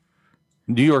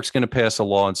 New York's going to pass a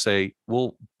law and say,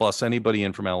 we'll bus anybody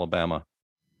in from Alabama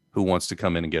who wants to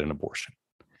come in and get an abortion.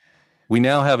 We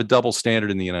now have a double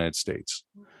standard in the United States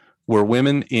where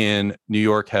women in New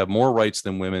York have more rights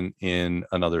than women in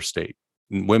another state.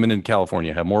 Women in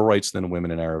California have more rights than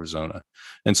women in Arizona.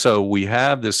 And so we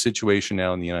have this situation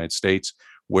now in the United States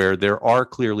where there are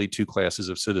clearly two classes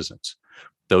of citizens.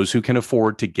 Those who can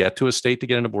afford to get to a state to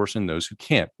get an abortion, those who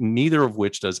can't, neither of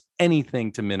which does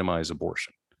anything to minimize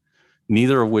abortion.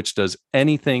 Neither of which does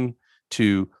anything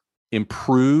to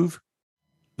improve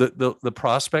the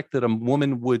prospect that a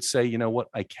woman would say, you know what,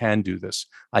 I can do this.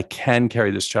 I can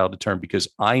carry this child to term because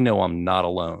I know I'm not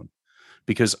alone.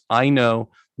 Because I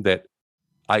know that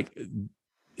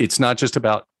it's not just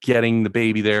about getting the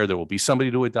baby there. There will be somebody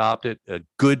to adopt it, a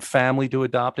good family to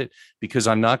adopt it, because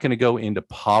I'm not going to go into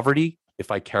poverty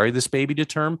if I carry this baby to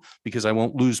term, because I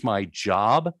won't lose my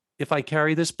job if I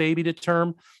carry this baby to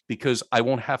term, because I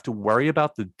won't have to worry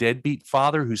about the deadbeat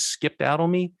father who skipped out on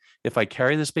me if I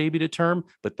carry this baby to term.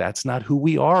 But that's not who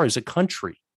we are as a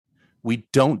country. We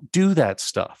don't do that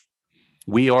stuff.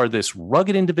 We are this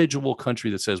rugged individual country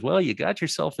that says, well, you got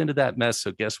yourself into that mess,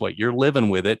 so guess what? You're living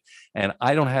with it, and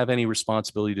I don't have any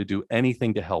responsibility to do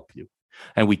anything to help you.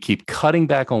 And we keep cutting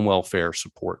back on welfare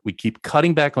support. We keep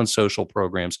cutting back on social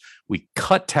programs. We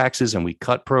cut taxes and we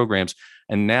cut programs.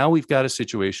 And now we've got a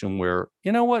situation where,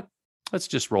 you know what? Let's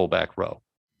just roll back Roe.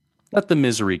 Let the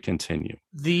misery continue.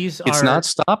 It's not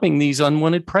stopping these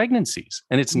unwanted pregnancies,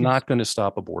 and it's not going to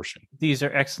stop abortion. These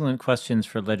are excellent questions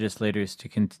for legislators to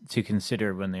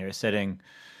consider when they are setting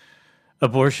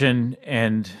abortion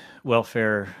and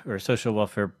welfare or social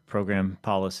welfare program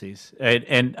policies.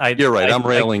 You're right. I'm not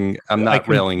railing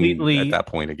at that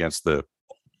point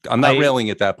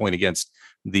against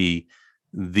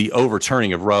the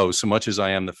overturning of Roe so much as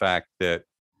I am the fact that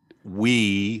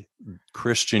we,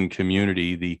 Christian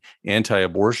community, the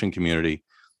anti-abortion community,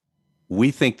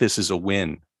 we think this is a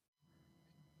win.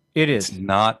 It is.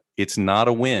 It's not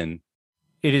a win.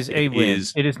 It is a win.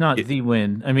 It is not the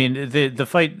win. I mean, the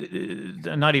fight,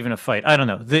 not even a fight. I don't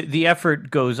know. The effort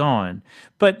goes on.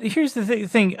 But here's the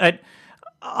thing.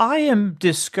 I am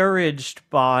discouraged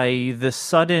by the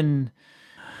sudden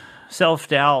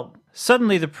self-doubt.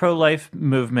 Suddenly the pro-life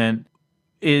movement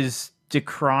is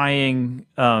decrying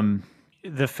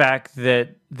the fact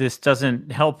that this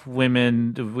doesn't help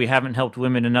women. We haven't helped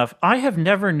women enough. I have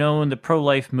never known the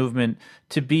pro-life movement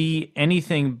to be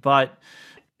anything but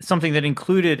something that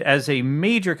included as a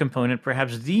major component,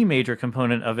 perhaps the major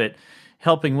component of it,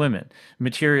 helping women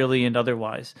materially and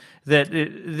otherwise.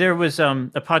 There was a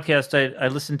podcast I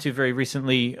listened to very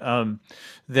recently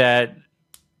that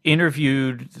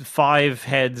interviewed 5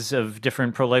 heads of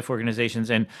different pro-life organizations,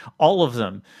 and all of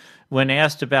them, when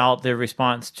asked about their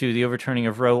response to the overturning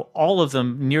of Roe, all of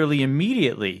them nearly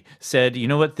immediately said, you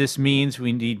know what this means?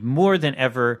 We need more than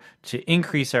ever to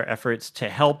increase our efforts to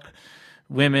help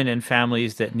women and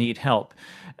families that need help.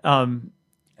 And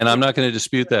I'm not going to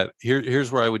dispute that. Here's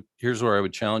where I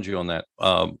would challenge you on that.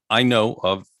 I know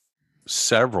of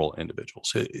several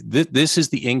individuals. This is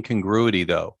the incongruity,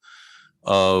 though,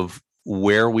 of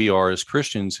where we are as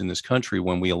Christians in this country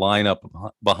when we line up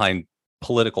behind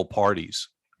political parties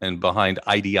and behind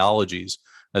ideologies,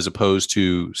 as opposed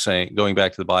to going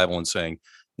back to the Bible and saying,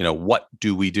 you know, what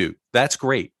do we do? That's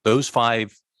great. Those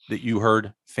 5 that you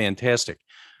heard, fantastic.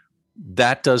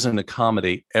 That doesn't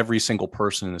accommodate every single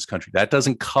person in this country. That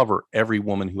doesn't cover every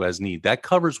woman who has need. That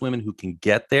covers women who can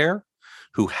get there,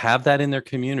 who have that in their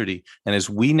community. And as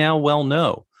we now well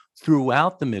know,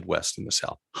 throughout the Midwest and the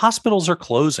South, hospitals are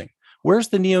closing. Where's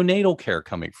the neonatal care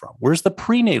coming from? Where's the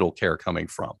prenatal care coming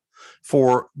from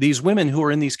for these women who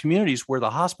are in these communities where the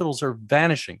hospitals are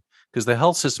vanishing because the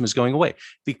health system is going away?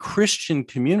 The Christian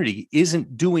community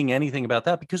isn't doing anything about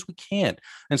that because we can't.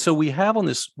 And so we have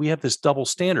this double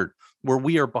standard where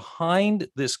we are behind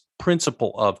this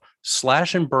principle of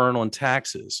slash and burn on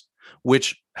taxes,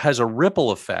 which has a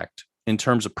ripple effect in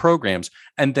terms of programs.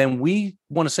 And then we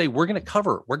want to say, we're going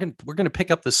to pick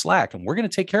up the slack and we're going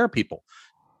to take care of people.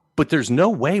 But there's no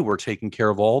way we're taking care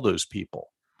of all those people.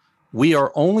 We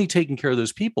are only taking care of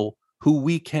those people who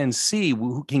we can see,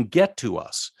 who can get to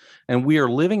us. And we are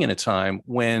living in a time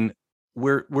when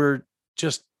we're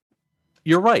just,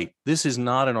 you're right. This is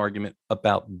not an argument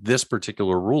about this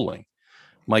particular ruling.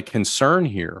 My concern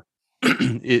here,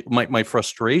 my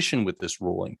frustration with this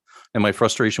ruling and my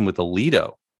frustration with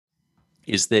Alito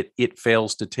is that it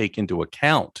fails to take into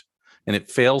account and it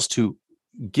fails to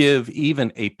give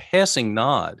even a passing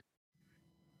nod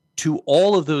to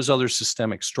all of those other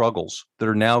systemic struggles that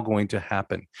are now going to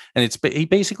happen. And he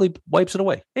basically wipes it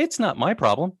away. It's not my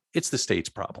problem. It's the state's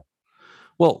problem.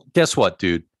 Well, guess what,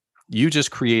 dude? You just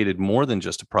created more than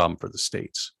just a problem for the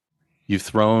states. You've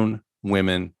thrown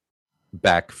women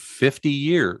back 50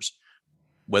 years.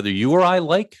 Whether you or I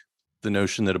like the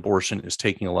notion that abortion is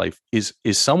taking a life is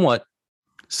somewhat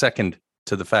second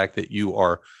to the fact that you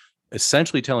are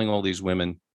essentially telling all these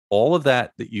women all of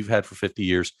that you've had for 50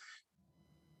 years,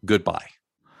 goodbye,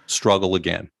 struggle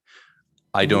again.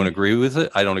 I don't agree with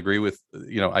it. I don't agree with,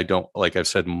 like I've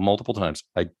said multiple times,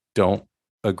 I don't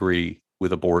agree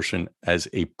with abortion as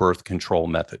a birth control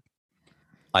method.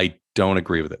 I don't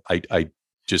agree with it. I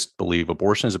just believe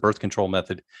abortion is a birth control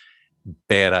method.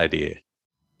 Bad idea.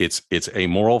 It's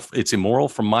amoral. It's immoral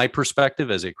from my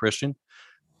perspective as a Christian,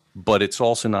 but it's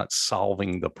also not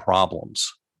solving the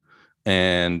problems.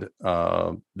 And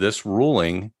this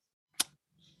ruling,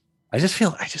 as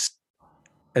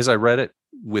I read it,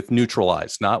 with neutral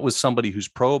eyes, not with somebody who's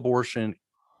pro-abortion,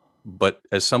 but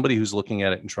as somebody who's looking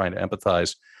at it and trying to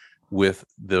empathize with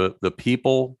the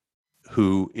people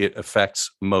who it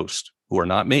affects most, who are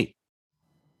not me,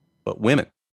 but women,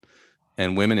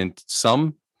 and women in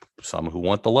some some who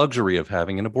want the luxury of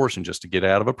having an abortion just to get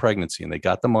out of a pregnancy, and they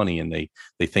got the money, and they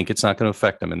think it's not going to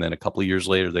affect them. And then a couple of years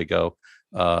later, they go,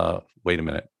 wait a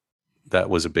minute, that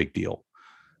was a big deal.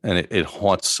 And it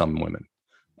haunts some women.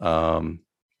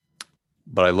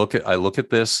 But I look at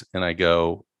this and I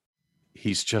go,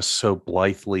 he's just so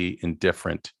blithely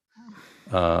indifferent.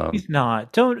 He's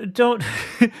not. Don't.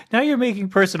 Now you're making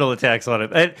personal attacks on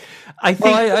him. I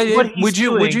think. Would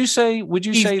you say that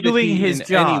he in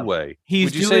any way?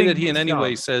 Would you say that he in any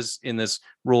way says in this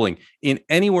ruling,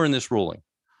 anywhere in this ruling?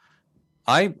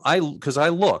 Because I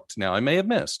looked. Now I may have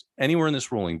missed anywhere in this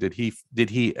ruling. Did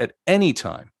he at any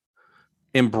time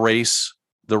embrace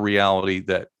the reality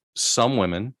that some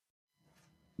women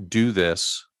do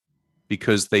this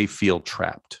because they feel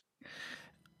trapped?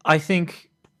 I think.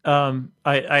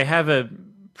 I have a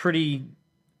pretty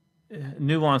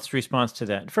nuanced response to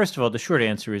that. First of all, the short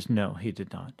answer is no, he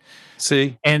did not.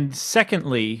 See? And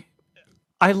secondly,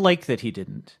 I like that he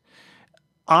didn't.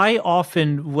 I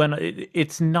often, when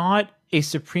it's not a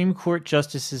Supreme Court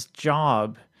justice's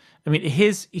job, I mean,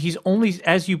 he's only,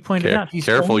 as you pointed out, he's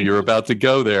careful, you're about to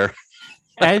go there.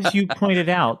 As you pointed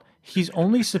out, he's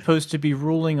only supposed to be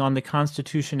ruling on the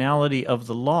constitutionality of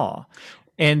the law.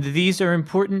 And these are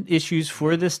important issues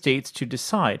for the states to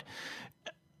decide.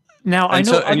 Now, I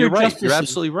know, and you're right. You're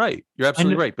absolutely right. You're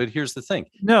absolutely right. But here's the thing.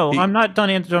 No, I'm not done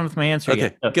with my answer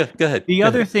yet. Go ahead. The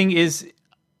other thing is,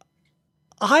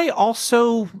 I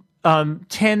also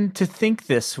tend to think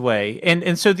this way,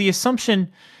 and so the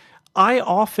assumption, I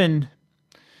often,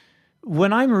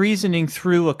 when I'm reasoning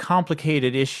through a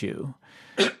complicated issue,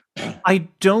 I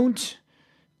don't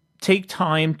take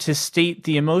time to state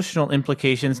the emotional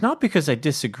implications, not because I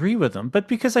disagree with them, but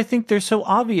because I think they're so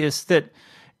obvious that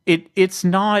it's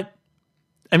not.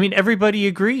 I mean, everybody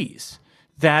agrees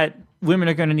that women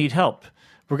are going to need help.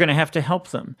 We're going to have to help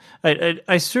them.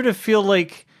 I sort of feel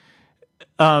like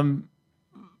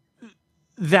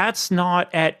that's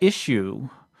not at issue.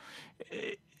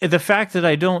 The fact that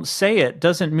I don't say it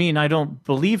doesn't mean I don't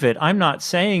believe it. I'm not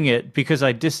saying it because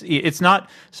it's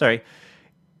not. Sorry.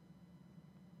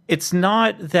 It's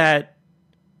not that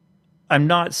I'm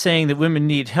not saying that women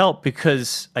need help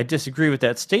because I disagree with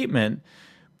that statement,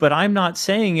 but I'm not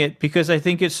saying it because I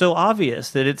think it's so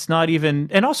obvious that it's not even,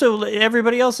 and also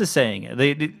everybody else is saying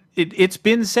it. It's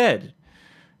been said.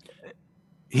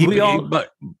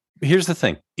 But here's the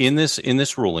thing. In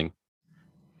this ruling,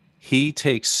 he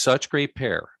takes such great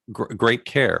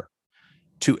care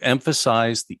to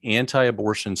emphasize the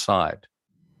anti-abortion side,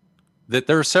 that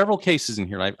there are several cases in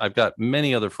here, and I've got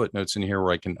many other footnotes in here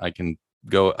where I can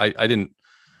go. I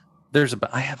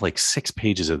have like 6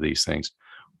 pages of these things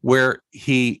where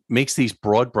he makes these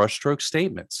broad brushstroke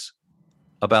statements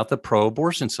about the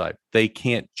pro-abortion side. They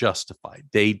can't justify.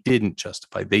 They didn't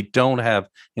justify. They don't have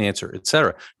an answer,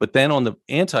 etc. But then on the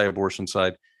anti-abortion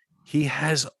side, he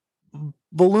has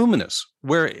voluminous,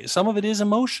 where some of it is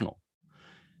emotional.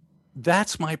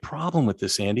 That's my problem with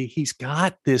this, Andy. He's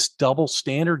got this double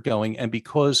standard going. And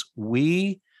because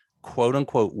we, quote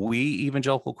unquote, we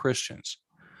evangelical Christians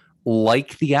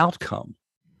like the outcome,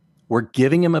 we're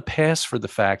giving him a pass for the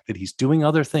fact that he's doing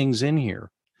other things in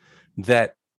here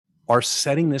that are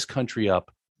setting this country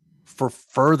up for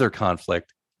further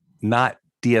conflict, not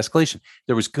de-escalation.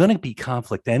 There was going to be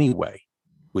conflict anyway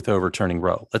with overturning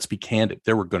Roe. Let's be candid.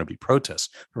 There were going to be protests.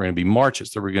 There were going to be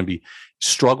marches. There were going to be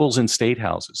struggles in state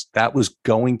houses. That was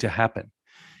going to happen.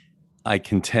 I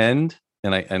contend,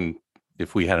 and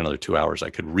if we had another 2 hours, I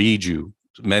could read you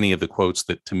many of the quotes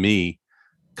that to me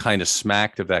kind of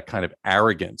smacked of that kind of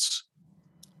arrogance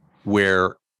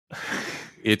where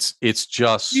it's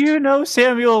just. Do you know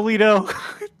Samuel Alito?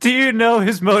 Do you know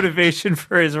his motivation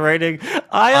for his writing?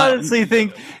 I honestly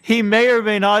think he may or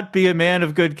may not be a man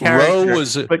of good character. Roe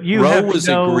was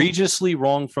egregiously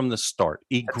wrong from the start.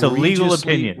 It's a legal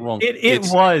opinion. Wrong. It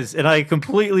was, and I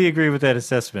completely agree with that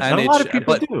assessment. And a lot of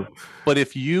people do. But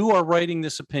if you are writing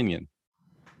this opinion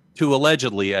to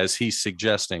allegedly, as he's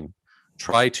suggesting,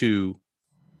 try to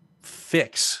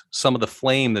fix some of the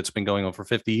flame that's been going on for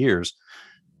 50 years,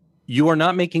 you are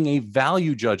not making a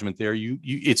value judgment there.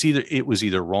 It was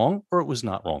either wrong or it was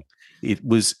not wrong. It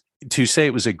was, to say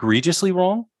it was egregiously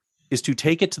wrong is to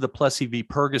take it to the Plessy v.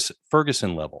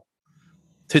 Ferguson level,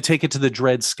 to take it to the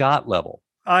Dred Scott level.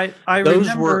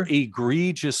 Those were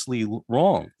egregiously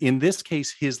wrong. In this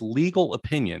case, his legal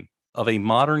opinion of a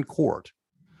modern court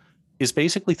is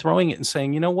basically throwing it and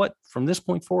saying, you know what, from this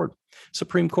point forward,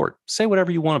 Supreme Court, say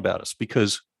whatever you want about us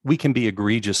because we can be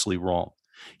egregiously wrong.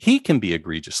 He can be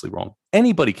egregiously wrong.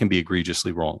 Anybody can be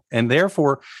egregiously wrong. And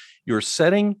therefore, you're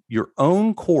setting your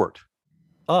own court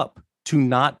up to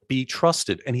not be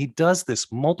trusted. And he does this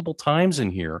multiple times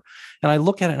in here. And I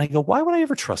look at it and I go, why would I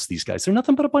ever trust these guys? They're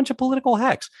nothing but a bunch of political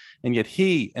hacks. And yet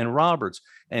he and Roberts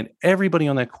and everybody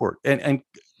on that court and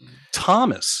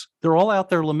Thomas, they're all out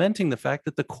there lamenting the fact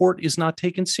that the court is not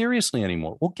taken seriously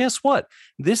anymore. Well, guess what?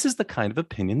 This is the kind of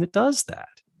opinion that does that.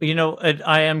 You know,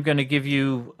 I am going to give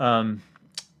you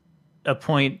a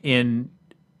point in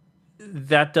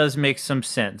that does make some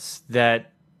sense,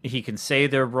 that he can say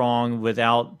they're wrong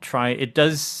without trying. It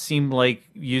does seem like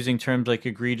using terms like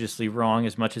egregiously wrong,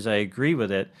 as much as I agree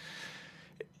with it,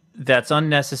 that's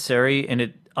unnecessary, and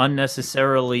it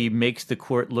unnecessarily makes the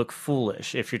court look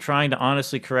foolish. If you're trying to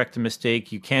honestly correct a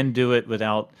mistake, you can do it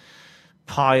without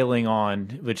piling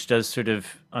on, which does sort of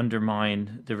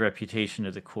undermine the reputation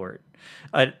of the court.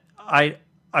 I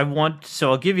want, so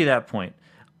I'll give you that point.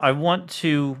 I want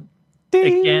to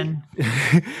again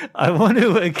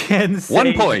say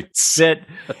 1 point that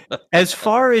as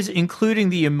far as including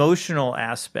the emotional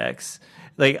aspects,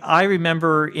 like I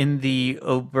remember in the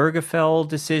Obergefell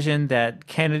decision that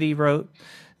Kennedy wrote,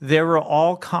 there were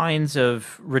all kinds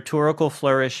of rhetorical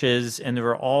flourishes and there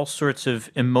were all sorts of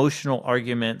emotional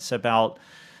arguments about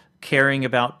caring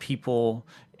about people,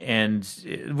 and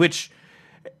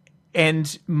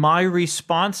my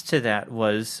response to that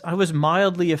was I was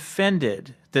mildly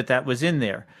offended that that was in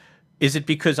there. Is it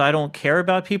because I don't care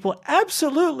about people?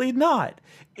 Absolutely not.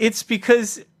 It's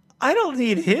because I don't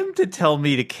need him to tell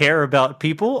me to care about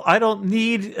people. I don't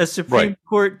need a Supreme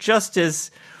Court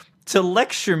justice to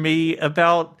lecture me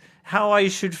about how I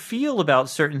should feel about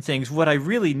certain things. What I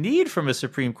really need from a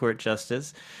Supreme Court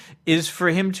justice is for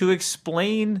him to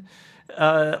explain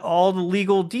all the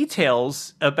legal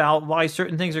details about why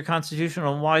certain things are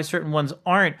constitutional and why certain ones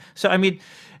aren't. So, I mean,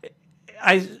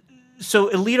 so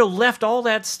Alito left all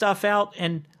that stuff out,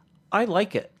 and I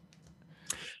like it.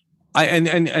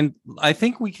 And I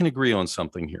think we can agree on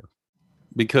something here,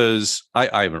 because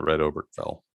I haven't read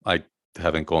Obergefell. I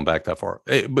haven't gone back that far,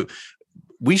 but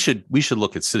we should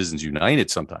look at Citizens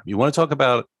United sometime. You want to talk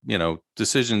about,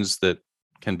 decisions that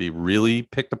can be really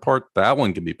picked apart? That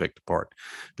one can be picked apart,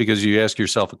 because you ask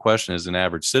yourself a question as an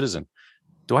average citizen: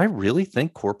 do I really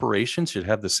think corporations should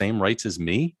have the same rights as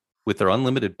me with their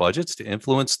unlimited budgets to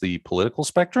influence the political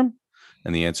spectrum?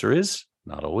 And the answer is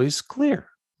not always clear.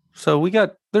 So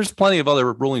there's plenty of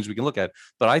other rulings we can look at,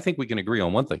 but I think we can agree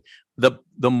on one thing.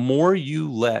 The more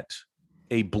you let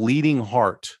a bleeding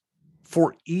heart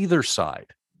for either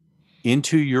side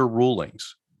into your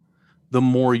rulings, the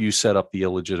more you set up the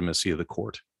illegitimacy of the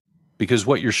court. Because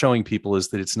what you're showing people is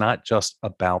that it's not just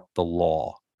about the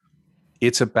law.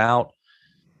 It's about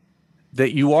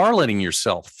that you are letting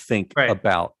yourself think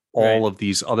about all of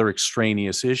these other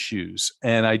extraneous issues.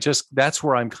 And that's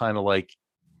where I'm kind of like,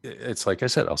 it's like I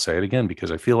said, I'll say it again,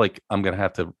 because I feel like I'm going to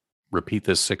have to repeat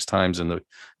this 6 times in the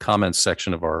comments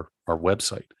section of our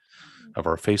website, of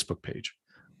our Facebook page.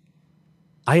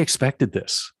 I expected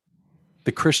this.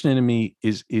 The Christian enemy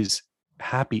is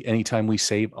happy anytime we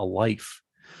save a life.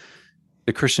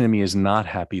 The Christian enemy is not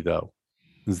happy, though,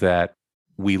 that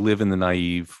we live in the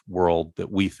naive world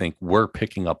that we think we're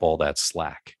picking up all that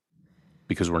slack,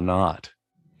 because we're not.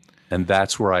 And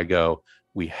that's where I go,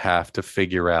 we have to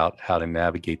figure out how to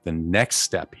navigate the next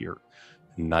step here,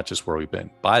 not just where we've been.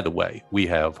 By the way, we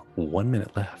have 1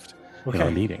 minute left in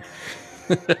our meeting.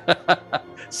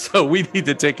 So we need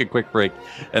to take a quick break,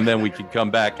 and then we can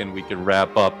come back and we can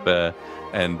wrap up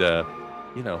and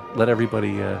let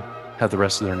everybody have the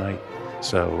rest of their night.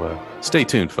 So stay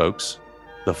tuned, folks.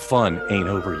 The fun ain't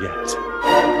over yet.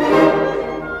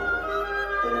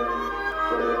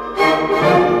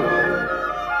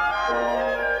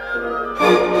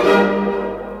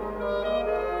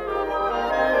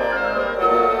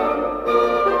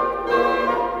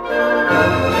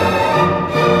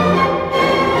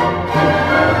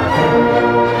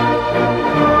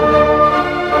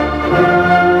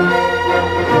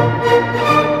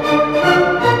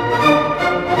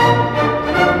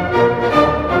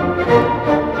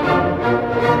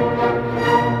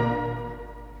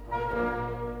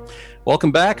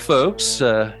 Welcome back, folks.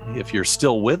 If you're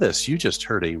still with us, you just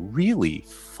heard a really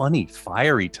funny,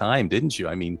 fiery time, didn't you?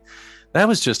 I mean, that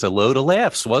was just a load of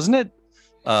laughs, wasn't it?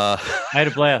 I had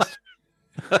a blast.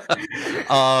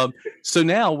 So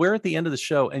now we're at the end of the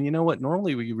show. And you know what?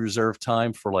 Normally we reserve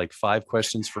time for like 5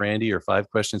 questions for Andy or 5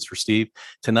 questions for Steve.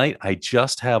 Tonight, I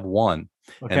just have one.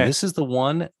 Okay. And this is the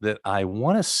one that I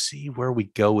want to see where we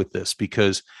go with this,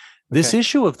 because this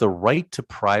issue of the right to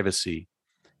privacy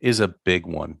is a big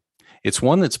one. It's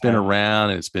one that's been around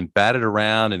and it's been batted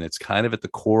around, and it's kind of at the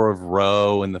core of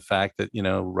Roe and the fact that,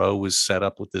 Roe was set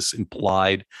up with this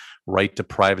implied right to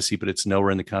privacy, but it's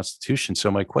nowhere in the Constitution.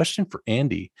 So my question for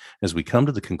Andy, as we come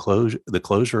to the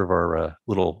closure of our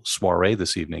little soiree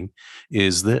this evening,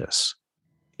 is this: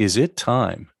 is it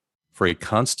time for a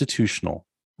constitutional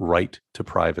right to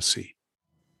privacy?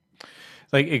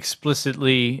 Like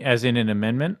explicitly, as in an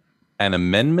amendment? An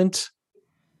amendment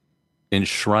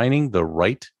enshrining the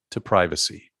right to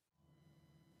privacy.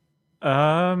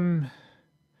 That's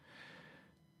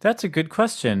a good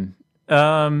question.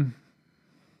 I'm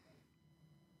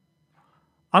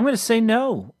going to say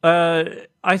no.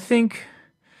 I think,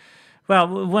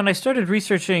 well, when I started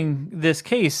researching this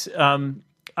case,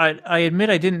 I admit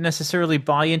I didn't necessarily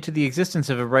buy into the existence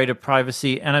of a right of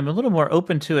privacy, and I'm a little more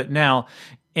open to it now.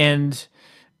 And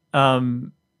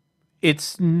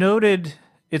it's notable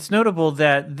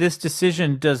that this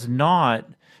decision does not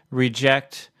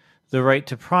reject the right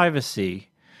to privacy.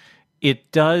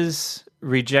 It does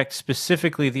reject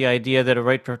specifically the idea that a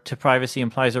right to privacy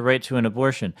implies a right to an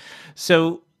abortion.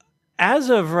 So, as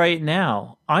of right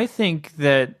now, I think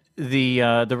that the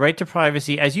right to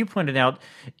privacy, as you pointed out,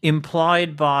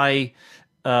 implied by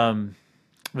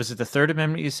was it the Third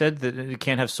Amendment? You said that you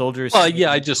can't have soldiers. Well,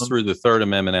 yeah, I just threw the Third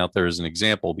Amendment out there as an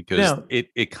example because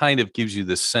it kind of gives you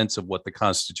this sense of what the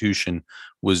Constitution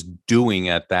was doing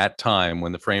at that time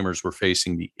when the framers were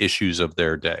facing the issues of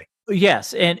their day.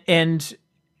 Yes, and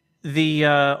the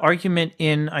argument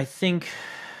in, I think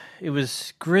it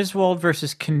was Griswold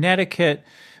versus Connecticut,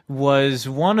 was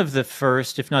one of the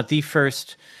first, if not the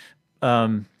first,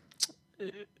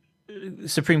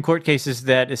 Supreme Court cases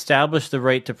that established the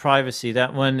right to privacy.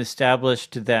 That one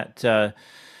established that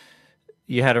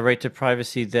you had a right to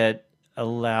privacy that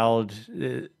allowed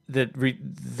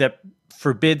that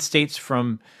forbid states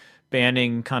from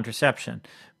banning contraception.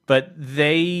 But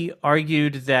they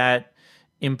argued that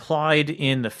implied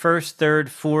in the first, third,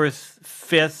 fourth,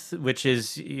 fifth, which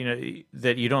is,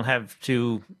 that you don't have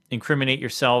to incriminate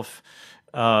yourself.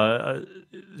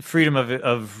 Freedom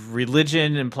of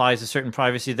religion implies a certain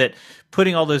privacy, that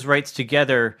putting all those rights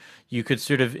together, you could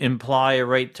sort of imply a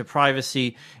right to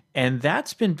privacy. And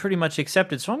that's been pretty much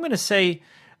accepted. So I'm going to say,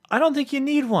 I don't think you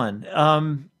need one.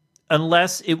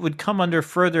 Unless it would come under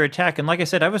further attack. And like I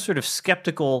said, I was sort of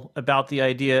skeptical about the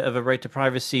idea of a right to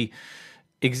privacy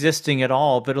existing at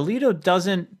all, but Alito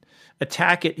doesn't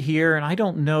attack it here, and I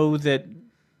don't know that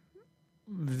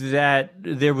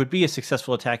there would be a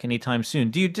successful attack anytime soon.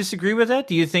 Do you disagree with that?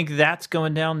 Do you think that's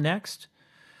going down next?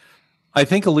 I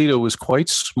think Alito was quite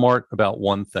smart about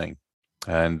one thing,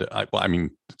 and I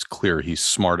mean, it's clear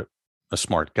he's a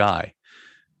smart guy.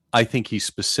 I think he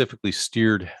specifically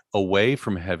steered away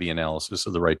from heavy analysis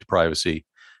of the right to privacy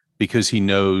because he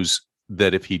knows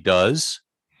that if he does,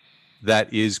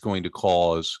 that is going to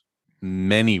cause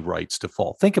many rights to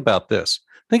fall. Think about this.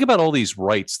 Think about all these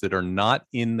rights that are not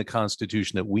in the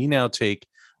Constitution that we now take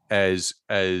as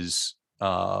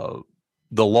the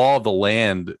law of the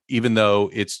land, even though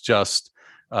it's just,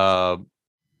 even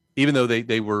though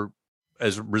they were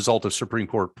as a result of Supreme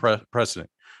Court precedent.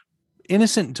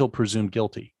 Innocent until presumed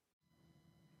guilty.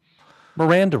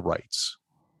 Miranda rights.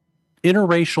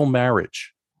 Interracial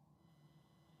marriage.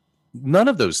 None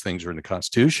of those things are in the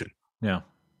Constitution. Yeah.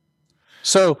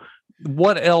 So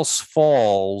what else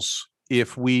falls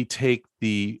if we take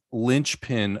the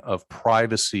linchpin of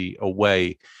privacy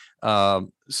away?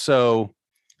 So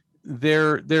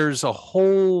there's a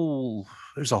whole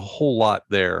lot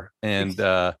there, and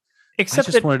except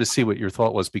I just wanted to see what your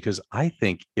thought was, because I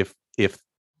think if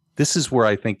this is where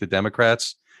I think the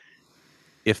Democrats,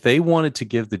 if they wanted to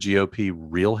give the GOP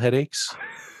real headaches,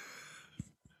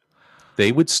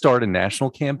 they would start a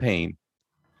national campaign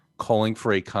calling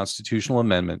for a constitutional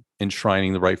amendment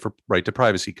enshrining the right to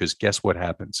privacy. Because guess what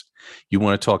happens? You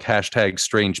want to talk hashtag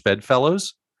strange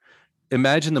bedfellows?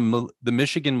 Imagine the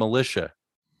Michigan militia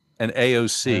and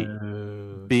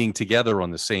AOC being together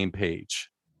on the same page.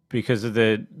 Because of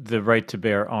the right to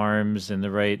bear arms and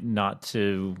the right not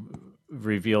to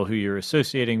reveal who you're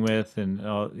associating with, and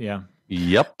yeah.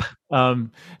 Yep. Now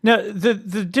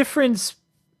the difference,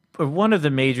 or one of the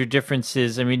major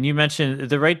differences, I mean, you mentioned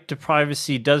the right to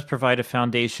privacy does provide a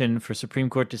foundation for Supreme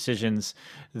Court decisions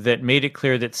that made it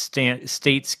clear that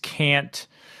states can't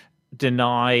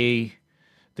deny,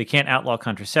 they can't outlaw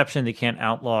contraception, they can't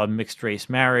outlaw mixed race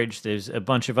marriage. There's a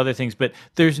bunch of other things, but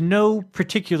there's no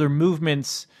particular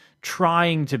movements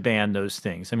trying to ban those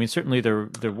things. I mean, certainly there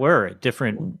were at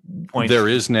different points. There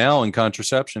is now in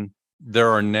contraception. There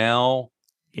are now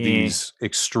these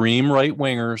extreme right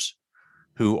wingers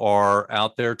who are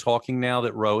out there talking now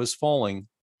that Roe is falling,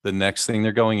 The next thing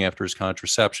they're going after is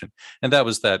contraception. And that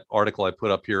was that article I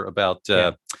put up here about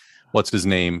what's his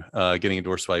name getting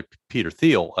endorsed by Peter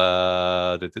Thiel,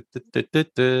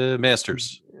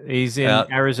 Masters. He's in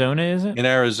Arizona, is it? In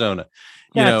Arizona.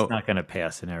 It's not going to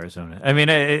pass in Arizona. I mean,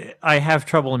 I have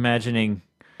trouble imagining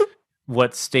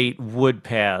what state would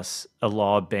pass a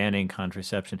law banning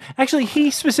contraception. Actually, he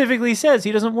specifically says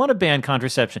he doesn't want to ban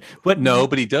contraception. But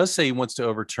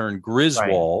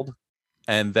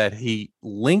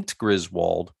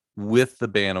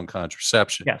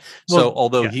Yes. So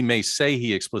although he may say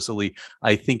he explicitly,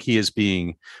 I think he is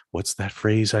being, what's that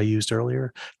phrase I used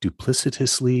earlier?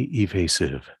 Duplicitously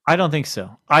evasive. I don't think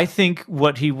so. I think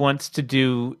what he wants to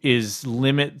do is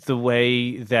limit the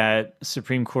way that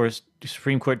Supreme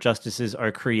Court justices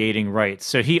are creating rights.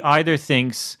 So he either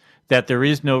thinks that there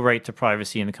is no right to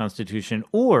privacy in the Constitution,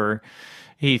 or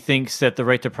he thinks that the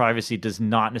right to privacy does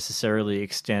not necessarily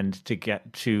extend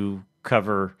to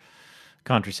cover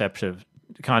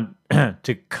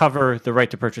to cover the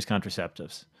right to purchase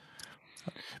contraceptives.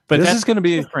 But this is going to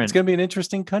be it's going to be an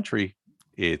interesting country.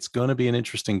 It's going to be an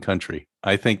interesting country.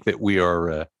 I think that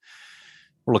we're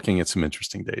looking at some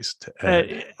interesting days.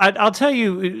 I'll tell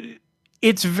you,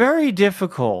 it's very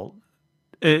difficult.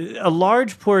 A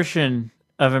large portion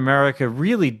of America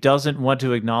really doesn't want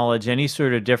to acknowledge any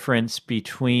sort of difference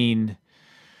between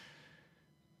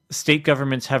state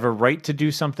governments have a right to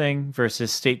do something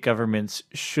versus state governments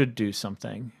should do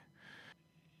something.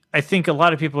 I think a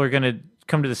lot of people are going to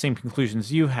come to the same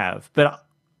conclusions you have, but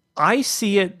I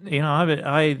see it,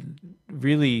 I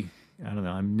really, I don't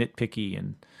know, I'm nitpicky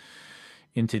and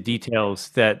into details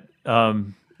that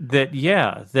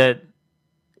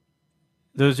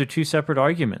those are two separate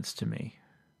arguments to me.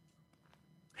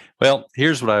 Well,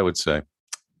 here's what I would say.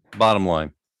 Bottom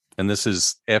line, and this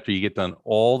is after you get done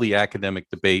all the academic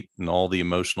debate and all the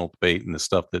emotional debate and the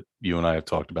stuff that you and I have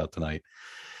talked about tonight,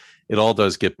 it all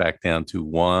does get back down to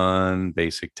one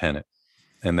basic tenet,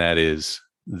 and that is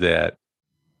that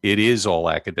it is all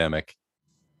academic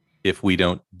if we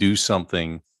don't do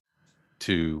something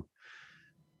to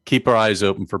keep our eyes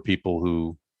open for people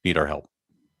who need our help.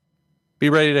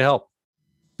 Be ready to help.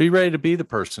 Be ready to be the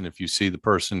person if you see the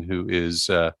person who is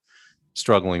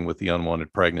struggling with the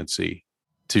unwanted pregnancy,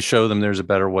 to show them there's a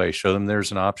better way, show them there's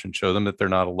an option, show them that they're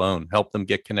not alone, help them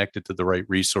get connected to the right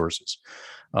resources,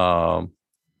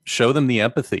 show them the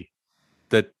empathy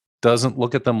that doesn't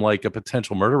look at them like a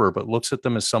potential murderer, but looks at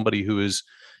them as somebody who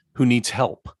needs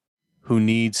help, who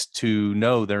needs to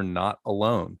know they're not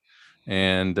alone.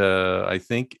 And I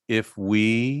think if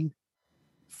we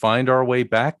find our way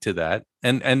back to that,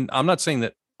 and I'm not saying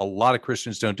that a lot of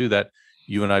Christians don't do that.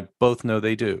 You and I both know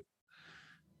they do.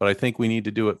 But I think we need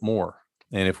to do it more.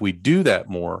 And if we do that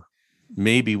more,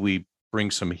 maybe we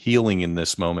bring some healing in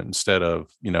this moment instead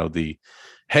of,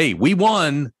 hey, we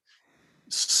won,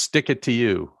 stick it to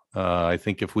you. I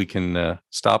think if we can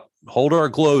hold our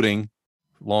gloating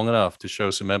long enough to show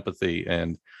some empathy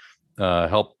and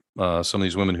help some of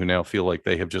these women who now feel like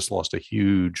they have just lost a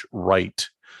huge right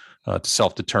to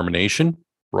self-determination,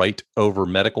 right over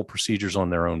medical procedures on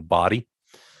their own body.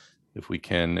 If we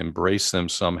can embrace them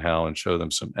somehow and show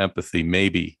them some empathy,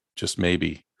 maybe, just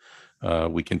maybe,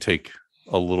 we can take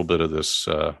a little bit of this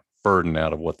burden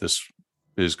out of what this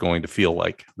is going to feel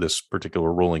like, this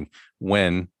particular ruling,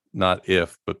 when, not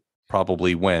if, but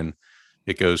probably when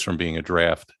it goes from being a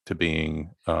draft to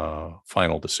being a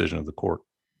final decision of the court.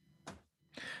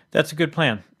 That's a good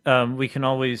plan. We can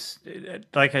always,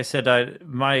 like I said,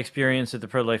 my experience at the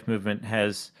pro-life movement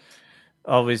has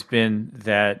always been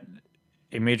that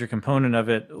a major component of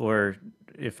it, or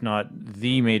if not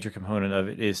the major component of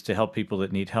it, is to help people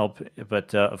that need help.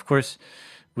 But of course,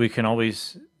 we can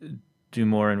always do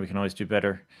more and we can always do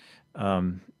better.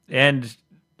 And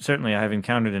certainly I have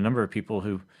encountered a number of people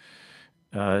who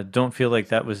don't feel like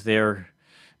that was their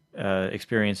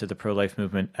experience of the pro-life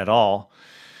movement at all.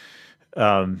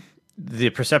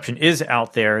 The perception is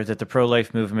out there that the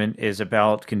pro-life movement is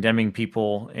about condemning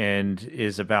people and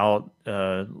is about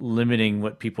limiting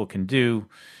what people can do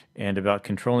and about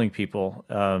controlling people.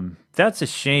 That's a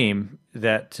shame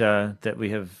that we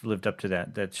have lived up to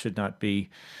that. That should not be.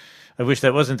 I wish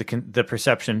that wasn't the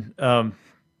perception.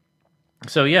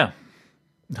 So yeah,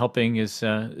 helping is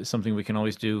something we can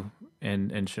always do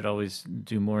and should always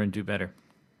do more and do better.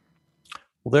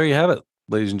 Well, there you have it,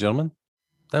 ladies and gentlemen.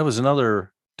 That was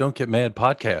another Don't Get Mad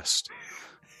podcast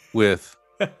with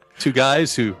two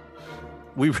guys who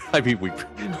we both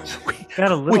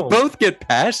get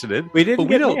passionate. We didn't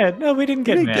get mad. No, we didn't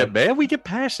get mad. We get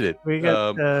passionate. We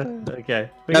got okay.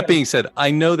 That being said,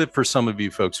 I know that for some of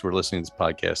you folks who are listening to this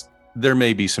podcast, there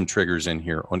may be some triggers in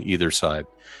here on either side.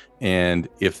 And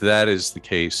if that is the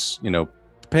case,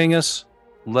 ping us,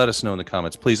 let us know in the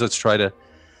comments. Please, let's try to,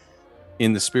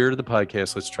 in the spirit of the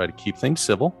podcast, let's try to keep things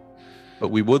civil. But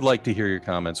we would like to hear your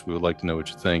comments. We would like to know what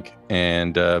you think.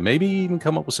 And maybe even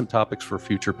come up with some topics for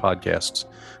future podcasts.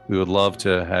 We would love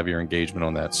to have your engagement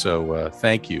on that. So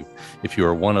thank you if you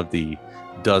are one of the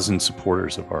dozen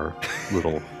supporters of our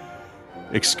little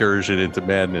excursion into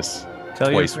madness.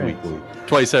 Once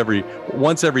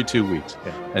every 2 weeks.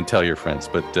 Yeah. And tell your friends.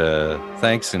 But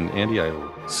thanks. And Andy, I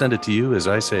will send it to you as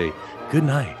I say good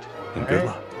night and good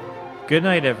luck. Good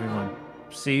night, everyone.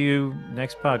 See you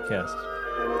next podcast.